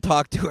and never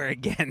talked to her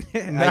again.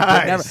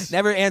 Nice.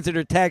 never answered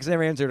her texts,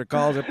 never answered her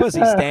calls. Her pussy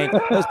stank.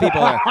 Those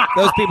people are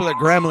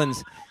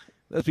gremlins.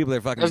 Those people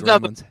are fucking There's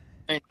nothing-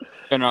 gremlins.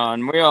 going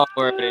on. We all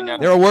already know.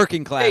 They're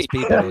working class Hey.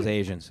 people, those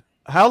Asians.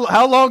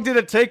 How long did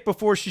it take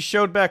before she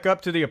showed back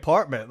up to the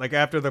apartment, like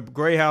after the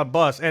Greyhound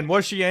bus? And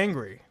was she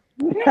angry?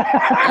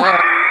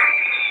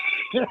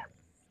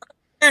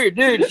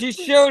 Dude, she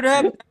showed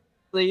up,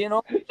 and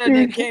all of a sudden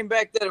it came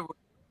back that it was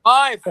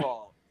my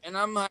fault. And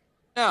I'm like,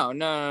 no.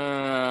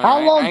 How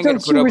I long ain't till gonna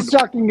she put up was with it.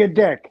 sucking a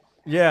dick?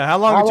 Yeah, how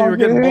long How until you were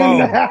getting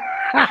blown?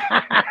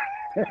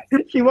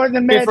 She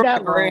wasn't mad From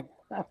that the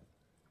long.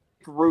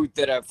 route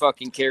that I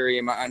fucking carry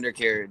in my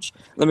undercarriage.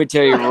 Let me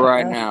tell you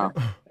right now.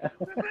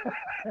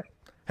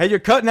 Hey, you're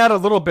cutting out a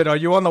little bit. Are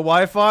you on the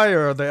Wi-Fi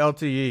or the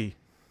LTE?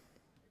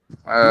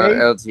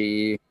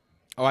 LTE.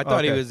 Oh, I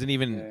thought he Okay. wasn't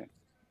even.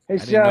 I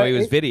It's, didn't know he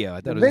was it- video. I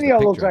thought The it was video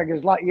the looks picture. like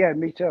it's like, yeah,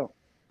 me too.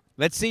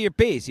 Let's see your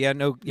piece. You had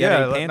no. You Yeah,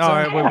 had any no,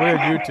 pants on? we're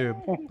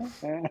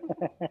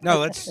YouTube. No,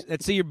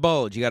 let's see your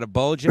bulge. You got a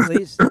bulge at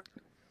least.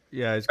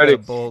 Yeah, he's got a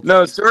bolt.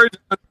 No, story's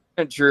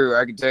not true.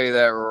 I can tell you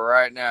that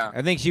right now.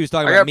 I think she was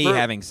talking I about got me proof.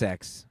 having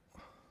sex,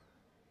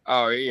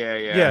 Oh, yeah.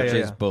 Yeah, which yeah.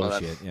 is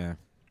bullshit. Yeah.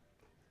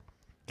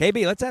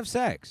 KB, let's have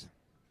sex.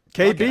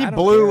 KB I don't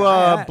blew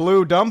care.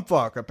 blue dumb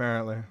fuck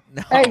apparently.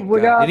 No, Hey,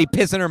 would, God. Did he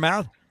piss in her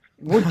mouth?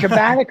 Would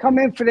Cabana come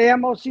in for the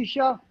MOC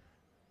show?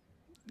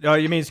 Oh,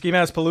 you mean Ski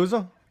Mask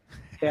Palooza?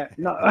 Yeah,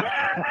 no. No,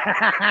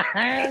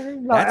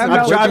 That's MLC.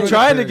 what I'm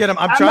trying to get him.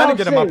 I'm trying to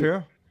get him up MLC.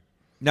 here.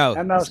 No,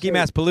 MLC. Ski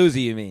Mask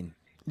Palooza. You mean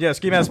Yeah,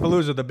 Ski Mask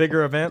Palooza, the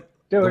bigger event.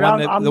 Dude, the one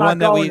that I'm the not one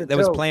that going we to that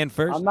was two. planned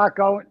first? I'm not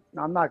going.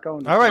 I'm not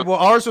going. To All right, well,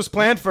 ours was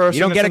planned first.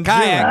 You don't and get it's a in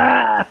June.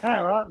 kayak.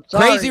 Well,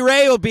 sorry. Crazy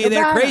Ray will be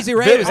there. Cabana. Crazy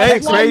Ray was Hey, I'll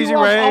fly Crazy you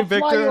up. Ray, I'll fly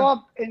Victor. you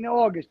up in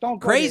August. Don't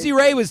go Crazy there.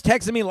 Ray was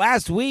texting me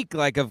last week,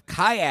 like of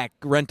kayak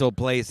rental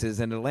places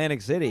in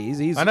Atlantic City.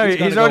 He's I know he's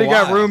he's gonna already go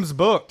got wild. rooms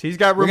booked. He's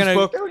got We're rooms gonna-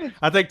 booked. Dude,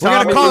 I think We're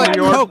Tom gonna call in it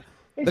New York. Coke,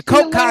 It's the Coke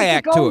Atlantic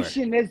kayak tour.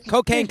 Ocean. There's-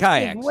 Cocaine there's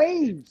kayaks.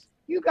 Waves.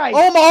 You guys.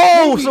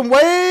 Oh, maybe- some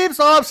waves.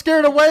 Oh, I'm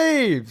scared of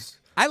waves.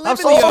 I I'm live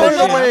so in the scared of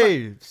ocean.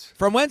 waves.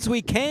 From whence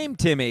we came,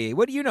 Timmy.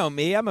 What do you know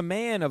me? I'm a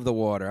man of the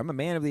water. I'm a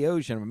man of the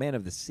ocean. I'm a man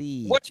of the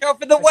sea. Watch out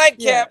for the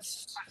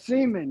whitecaps.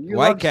 Seaman. You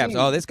White love caps.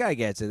 seamen. Oh, this guy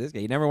gets it. This guy.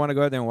 You never want to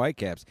go out there in white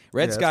caps.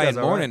 Red Yeah, sky this and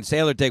guy's all morning. right.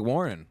 Sailor take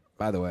warning.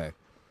 By the way.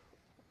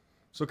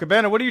 So,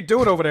 Cabana, what are you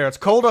doing over there? It's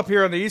cold up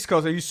here on the East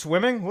Coast. Are you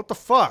swimming? What the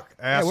fuck,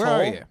 Yeah, asshole? where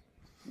are you?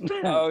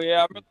 Oh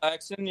yeah, I'm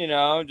relaxing.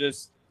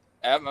 Just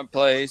at my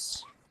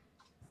place,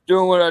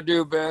 doing what I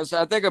do best.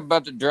 I think I'm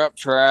about to drop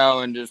trowel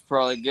and just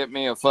probably get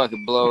me a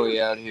fucking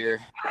blowy out here.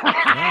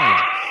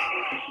 Nice.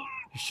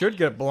 You should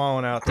get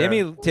blown out there.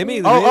 Timmy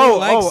Oh, really oh,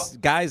 likes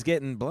guys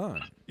getting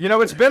blown. You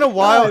know, it's been a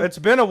while. It's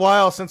been a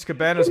while since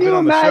Cabana's been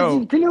on the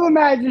show. Can you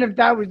imagine if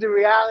that was the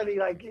reality?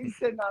 Like he's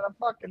sitting on a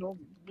fucking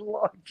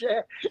blown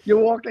chair. You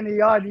walk in the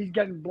yard, he's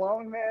getting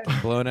blown, man.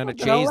 Blown on a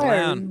Fucking chaise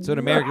hilarious. lounge. That's what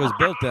America was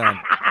built on.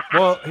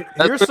 Well,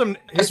 here's some.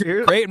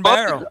 Here, Crate and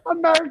barrel.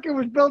 America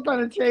was built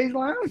on a chaise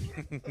lounge.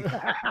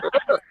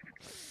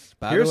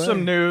 By the here's way.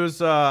 some news.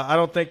 I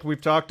don't think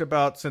we've talked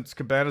about since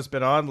Cabana's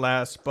been on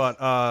last, but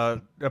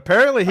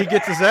apparently he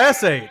gets his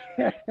ass ate.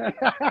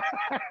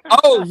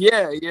 Oh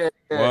yeah.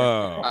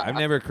 Whoa. I've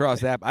never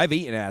crossed that. I've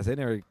eaten ass. I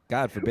never,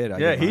 God forbid. I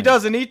Yeah, get he mine.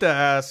 doesn't eat the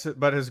ass,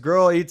 but his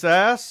girl eats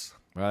ass.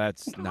 Well,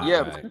 that's not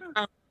Yeah,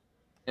 right.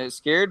 it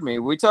scared me.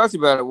 We talked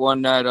about it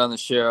one night on the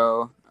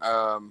show.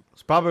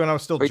 It's probably when I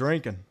was still Wait.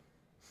 drinking.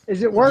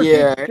 Is it worth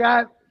Yeah. it,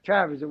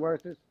 Trav? Is it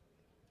worth it?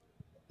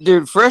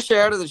 Dude, fresh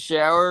out of the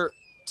shower,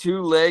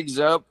 2 legs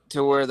up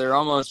to where they're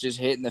almost just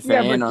hitting the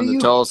fan on the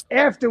tall.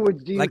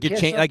 Afterwards, do you Like you're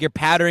kiss her? like you're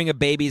powdering a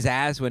baby's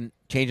ass when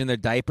changing their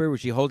diaper. Was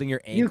she holding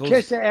your You ankles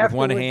kiss her with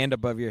one afterwards? hand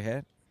above your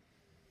head?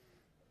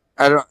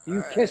 I don't.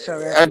 You kiss her I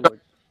don't-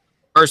 afterwards.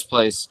 First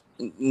place,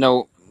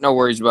 no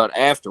worries about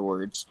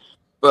afterwards.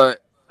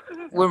 But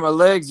when my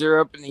legs are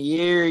up in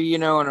the air,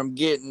 and I'm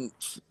getting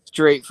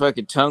straight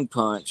fucking tongue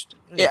punched,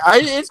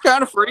 it's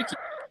kind of freaky.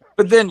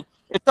 But then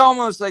it's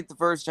almost like the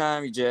first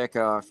time you jack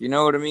off. You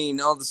know what I mean?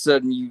 All of a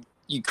sudden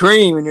you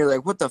cream and you're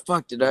like, what the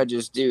fuck did I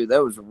just do?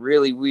 That was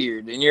really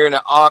weird. And you're in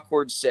an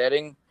awkward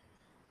setting.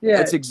 Yeah,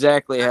 That's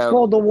exactly it's how.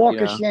 called the walk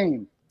you of know.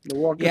 shame. The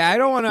walk. Yeah, I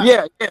don't want to.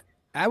 Yeah.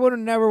 I would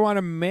never want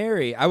to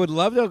marry. I would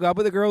love to hook up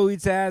with a girl who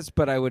eats ass,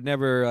 but I would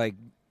never like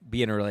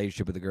be in a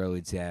relationship with a girl who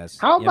eats ass.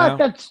 How you about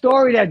know? that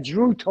story that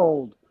Drew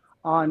told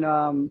on?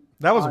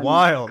 That was on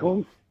wild.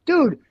 Cool.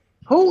 Dude.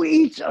 Who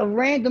eats a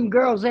random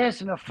girl's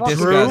ass in a fucking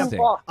Disgusting.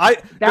 bar?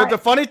 The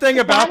funny thing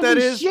about that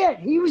is shit.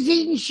 He was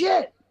eating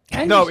shit.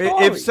 End no.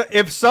 of story.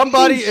 If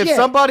somebody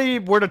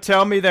Shit. were to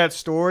tell me that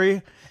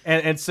story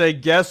and say,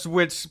 guess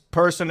which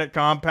person at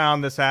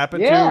Compound this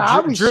happened Yeah, to? I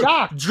was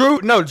shocked.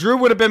 Drew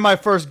would have been my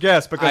first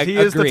guess because I he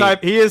is agree.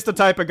 the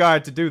type of guy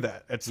to do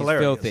that. It's He's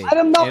hilarious. filthy. Let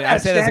him know And I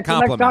that, say that's a Santa.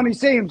 Next time compliment. you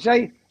see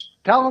him,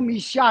 tell him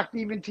he's shocked.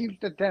 Even Teams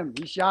to Tim.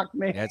 He shocked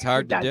me. That's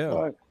hard to That do.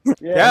 story.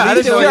 Yeah, I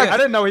least didn't, it know, was- I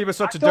didn't know he was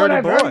such a I thought dirty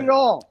I've heard boy. it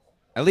all.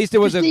 At least it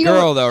was a Just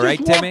girl, though, right,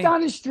 just walk Timmy?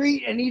 down the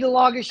street and eat a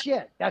log of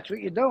shit. That's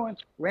what you're doing.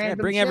 Yeah, Random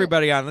bring shit.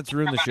 everybody on. Let's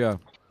ruin the show.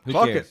 Who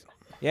Fuck cares? it.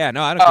 Yeah,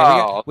 no, I don't care.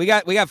 Oh. We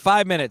got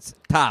 5 minutes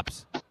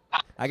tops.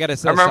 I got to I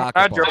sell remember when soccer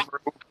I balls.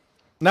 drove.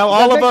 Now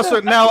all of us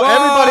are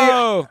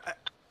Whoa!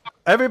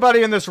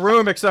 everybody in this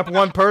room except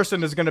one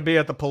person is going to be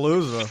at the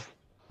Palooza.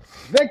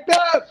 Victor.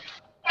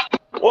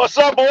 What's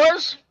up,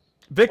 boys?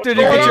 Victor,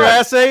 did you get your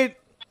ass ate?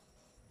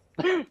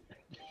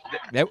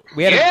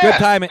 We had a Yeah. good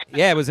time.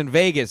 It was in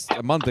Vegas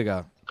a month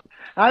ago.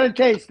 How did it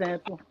taste,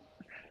 Santa?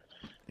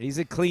 He's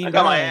a clean I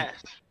got my guy.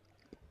 ass.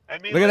 I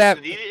mean, Look at that.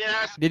 listen, eating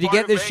ass is Did you part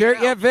get of this shirt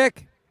hanging yet, out.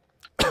 Vic?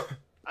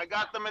 I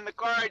got them in the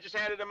car. I just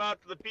handed them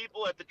out to the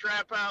people at the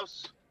trap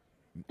house.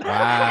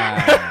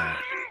 Wow.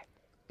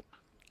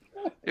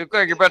 You look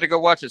like you're about to go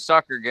watch a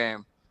soccer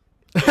game.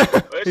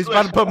 He's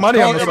about to put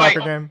money on the These are my-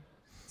 soccer game.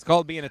 It's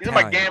called being These are my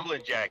Italian.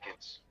 gambling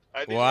jackets.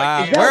 These are my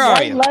Wow. Is gambling- that Where are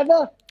white you?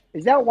 leather?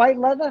 Is that white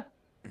leather?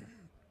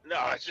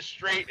 No, it's just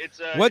straight. It's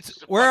a. What's-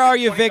 it's a where fucking are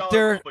you, $20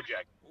 Victor? Purple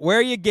jacket. Where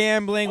are you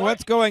gambling? What?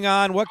 What's going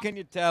on? What can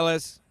you tell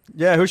us?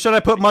 Yeah, who should I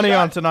put money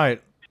on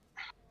tonight?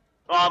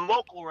 I'm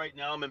local right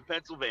now. I'm in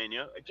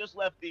Pennsylvania. I just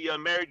left the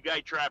married guy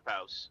trap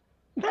house.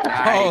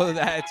 Oh,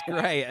 that's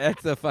great.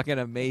 That's a fucking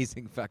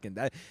amazing fucking.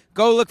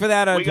 Go look for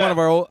that on We one got- of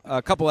our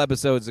a couple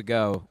episodes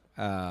ago.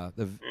 Yep.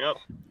 The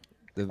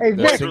Hey, Vic.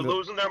 They're single-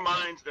 losing their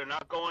minds. They're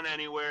not going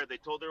anywhere. They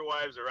told their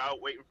wives they're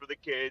out waiting for the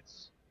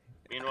kids.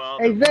 Meanwhile,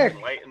 Hey, they're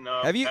Vic. lighting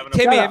up, Have you, having a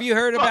Timmy? Shut Have you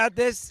heard Fuck. about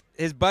this?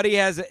 His buddy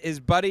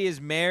is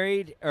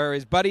married, or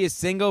his buddy is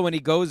single. When he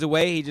goes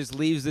away, he just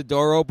leaves the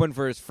door open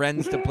for his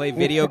friends to play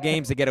video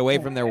games to get away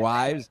from their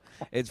wives.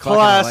 It's fucking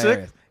Classic.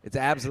 hilarious. It's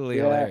absolutely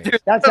hilarious.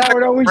 That's how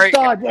it always Great.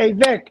 starts. Hey,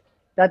 Vic,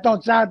 that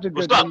don't sound too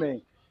good What's to up?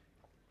 me.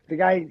 The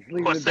guy's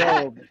leaving What's the door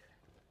that? open.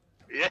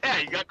 Yeah,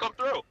 you got to come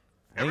through.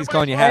 I think he's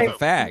calling you half a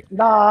fag.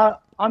 Nah,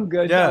 I'm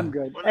good. Yeah. I'm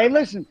good. Hey,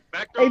 listen,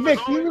 Back Hey, door Vic,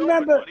 was do you always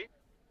remember- open, buddy.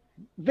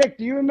 Vic,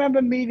 do you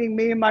remember meeting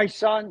me and my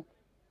son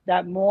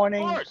that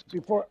morning Of course.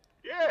 before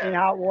in Yeah,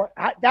 how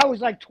that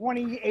was like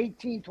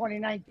 2018,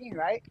 2019,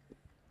 right?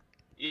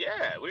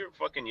 yeah, we were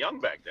fucking young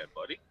back then,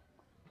 buddy.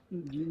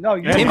 No,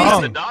 you Yeah, Timmy's- were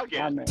The Timmy- dog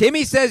I in. mean,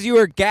 Timmy says you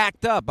were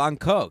gacked up on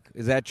coke.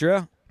 Is that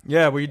true?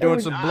 Yeah, were you doing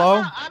was- some I'm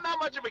blow? not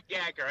much of a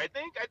gacker. I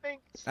think.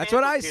 That's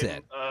what I Stanley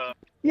said. can,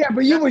 yeah,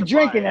 but you were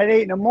Justify drinking it. at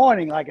 8 in the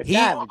morning like a He-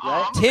 savage,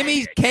 right?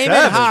 Timmy came in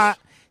Savage. hot.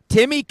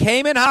 Timmy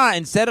came in hot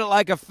and said it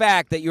like a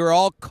fact that you were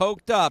all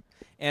coked up,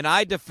 and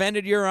I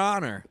defended your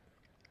honor.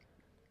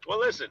 Well,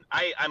 listen,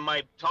 I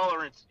my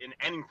tolerance in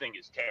anything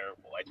is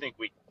terrible. I think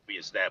we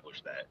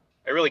established that.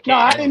 I really No, can't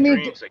I handle didn't mean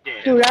to, drinks. I can't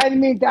dude. handle. I didn't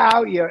mean to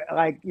out you,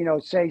 like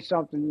say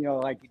something,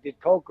 like you did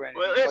coke or anything.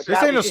 Well, but listen, This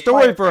that ain't a was just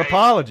story like- for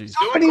apologies.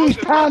 Somebody Doing was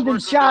coke is less pounding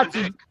worse than doing shots.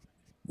 dick.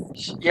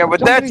 Yeah, with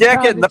that Somebody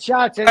jacket, pounding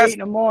shots at 8 in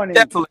the morning.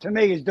 definitely. To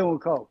me, is doing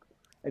coke.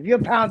 If you're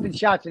pounding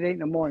shots at 8 in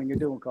the morning, you're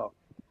doing coke.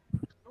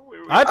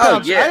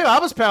 I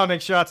was pounding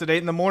shots at 8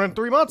 in the morning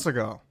 3 months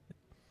ago.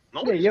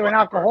 Yeah, you're an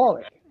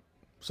alcoholic.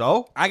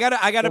 So? I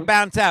gotta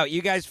bounce out.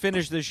 You guys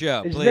finish the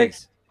show, Is please. Vic-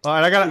 All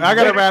right, I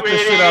gotta wrap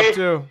this shit up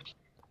too.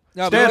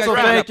 No, but you guys Stancil,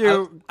 wrap it thank up.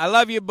 you. I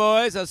love you,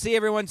 boys. I'll see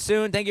everyone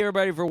soon. Thank you,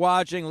 everybody, for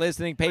watching,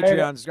 listening.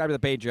 Patreon, subscribe to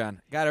the Patreon.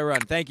 Gotta run.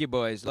 Thank you,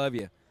 boys. Love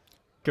you.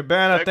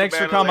 Cabana, Bye, thanks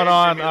for Cabana, coming ladies.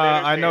 on. See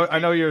me later, I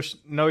know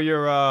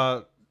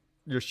Stancey.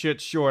 your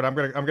shit's short. I'm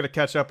gonna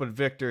catch up with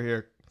Victor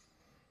here.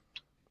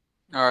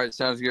 All right,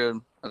 sounds good.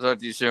 I'll talk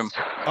to you soon.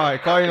 All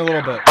right, call you in a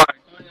little bit.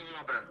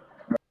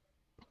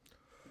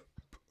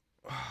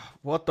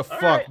 What the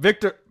fuck, right.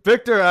 Victor?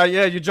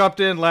 Yeah, you jumped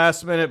in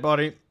last minute,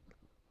 buddy.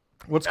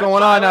 What's That's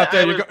going fine. on out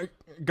there? I You was-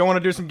 going to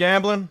do some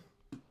gambling?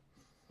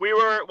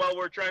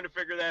 We're trying to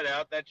figure that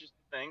out. That's just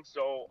the thing.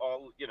 So,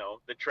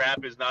 the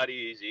trap is not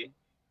easy.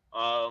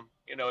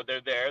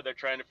 They're there. They're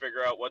trying to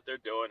figure out what they're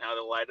doing, how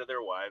to lie to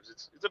their wives.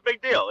 It's a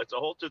big deal. It's a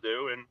whole to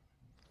do, and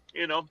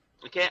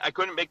I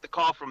couldn't make the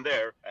call from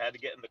there. I had to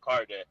get in the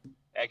car to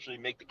actually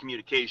make the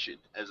communication,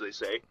 as they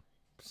say.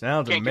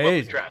 Sounds Can't give up the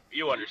amazing. trap.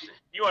 You understand?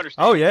 You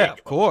understand? Oh You yeah, can't of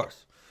give up.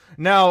 course.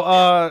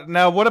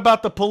 Now what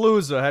about the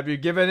Palooza? Have you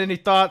given any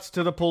thoughts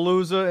to the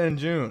Palooza in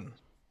June?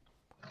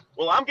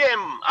 Well, I'm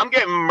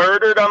getting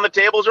murdered on the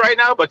tables right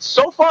now, but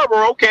so far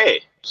we're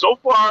okay. So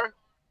far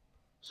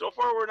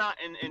we're not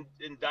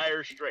in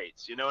dire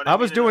straits. You know what I I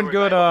mean? was In doing other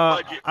words, good. I have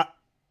a budget.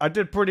 I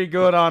did pretty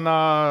good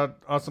on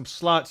some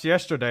slots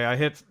yesterday. I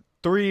hit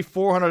 3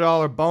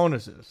 $400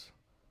 bonuses.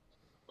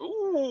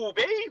 Ooh,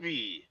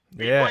 baby.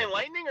 Are Yeah. you playing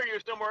Lightning or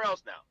you're somewhere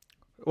else now?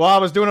 Well, I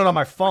was doing it on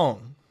my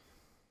phone.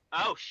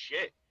 Oh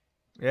shit.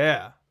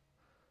 Yeah,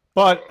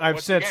 but I've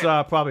What's the since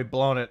game? probably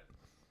blown it.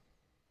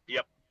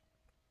 Yep.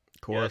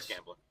 Of course. Yeah, that's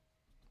gambling.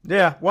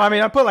 Yeah, well, I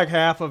mean, I put like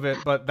half of it,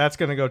 but that's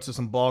going to go to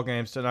some ball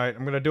games tonight.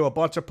 I'm going to do a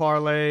bunch of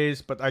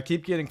parlays, but I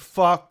keep getting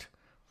fucked.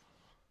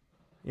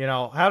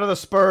 How are the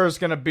Spurs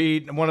going to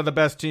beat one of the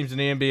best teams in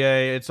the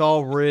NBA? It's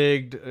all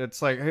rigged.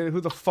 It's like, hey, who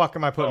the fuck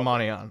am I putting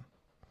money on?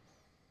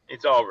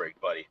 It's all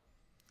rigged, buddy.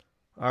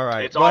 All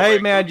right. It's Well, all hey,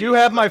 rigged. man, you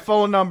have my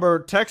phone number.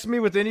 Text me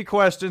with any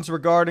questions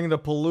regarding the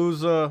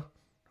Palooza.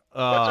 What's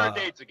our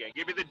dates again?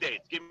 Give me the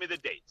dates. Give me the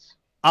dates.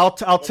 I'll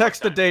more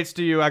text the time. dates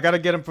to you. I got to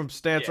get them from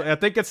Stancil. Yeah.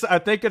 I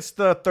think it's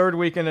the third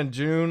weekend in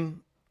June.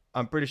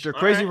 I'm pretty sure. All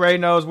Crazy right. Ray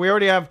knows. We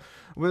already have.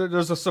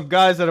 There's some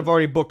guys that have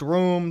already booked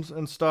rooms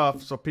and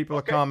stuff, so people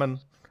Okay. are coming,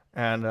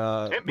 and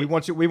Hit me.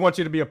 we want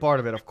you to be a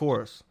part of it, of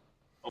course.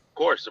 Of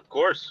course.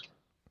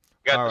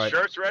 Got All the right.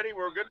 shirts ready.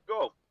 We're good to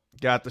go.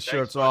 Got the Thanks,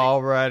 shirts buddy.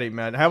 all ready,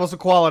 man. How was the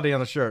quality on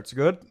the shirts?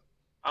 Good.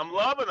 I'm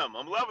loving them.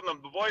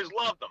 The boys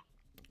love them.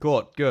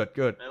 Good. They're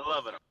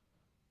loving them.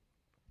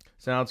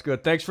 Sounds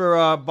good. Thanks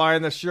for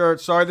buying the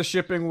shirt. Sorry the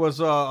shipping was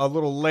a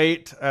little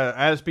late.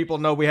 As people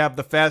know, we have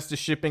the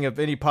fastest shipping of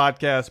any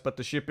podcast, but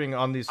the shipping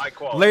on these High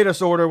quality.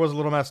 latest order was a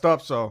little messed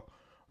up. So,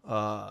 Nope. that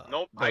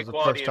High was the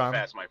quality first time. and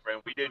fast, my friend.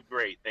 We did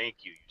great. Thank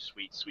you, you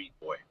sweet, sweet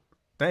boy.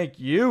 Thank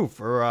you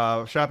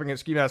for shopping at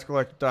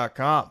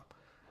skimaskcollector.com.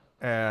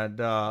 And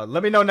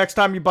let me know next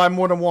time you buy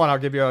more than one. I'll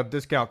give you a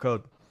discount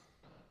code.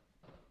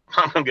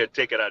 I'm gonna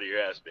take it out of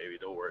your ass, baby.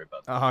 Don't worry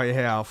about that. Oh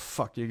yeah, I'll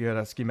fuck you good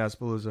at Ski Mask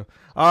Palooza.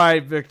 All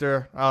right,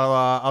 Victor.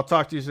 I'll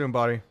talk to you soon,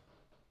 buddy.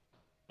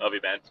 Love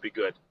you, man. Be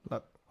good.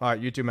 All right,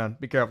 you too, man.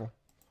 Be careful.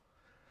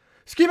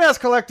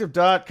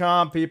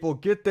 SkiMaskCollective.com, people.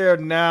 Get there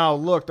now.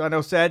 Look, I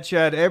know Sad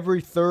Chad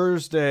every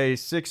Thursday,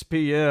 6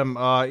 p.m.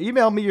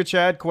 Email me your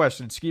Chad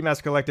questions,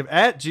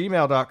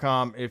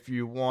 SkiMaskCollective@gmail.com if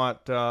you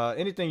want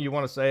anything you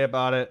want to say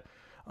about it.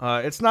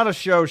 It's not a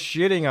show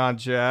shitting on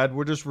Chad.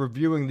 We're just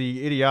reviewing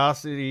the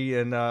idiocy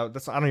and I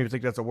don't even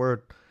think that's a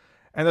word.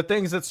 And the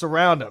things that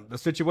surround him, the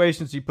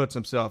situations he puts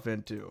himself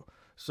into.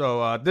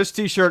 So this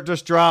t-shirt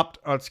just dropped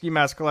on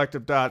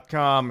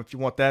SkiMaskCollective.com. If you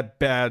want that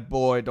bad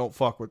boy, don't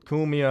fuck with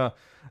Kumia.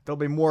 There'll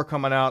be more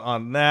coming out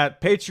on that.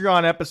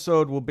 Patreon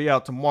episode will be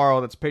out tomorrow.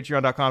 That's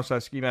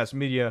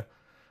patreon.com/SkiMaskMedia.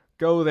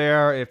 Go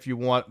there if you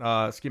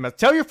want Ski Mask.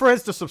 Tell your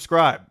friends to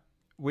subscribe.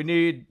 We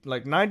need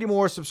like 90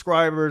 more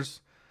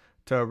subscribers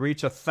to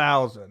reach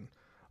 1,000.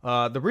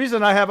 The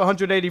reason I have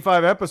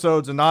 185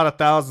 episodes and not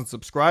 1,000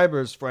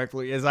 subscribers,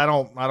 frankly, is I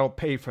don't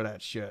pay for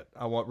that shit.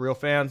 I want real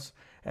fans,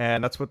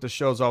 and that's what the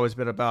show's always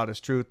been about, is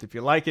truth. If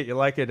you like it, you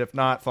like it. If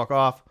not, fuck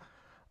off.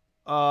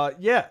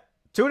 Yeah.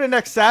 Tune in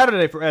next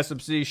Saturday for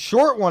SMC.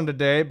 Short one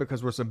today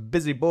because we're some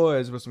busy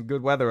boys with some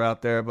good weather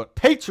out there. But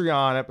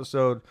Patreon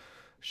episode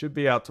should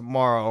be out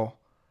tomorrow.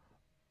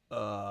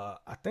 I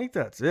think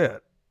that's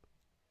it.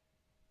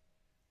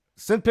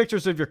 Send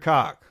pictures of your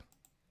cock.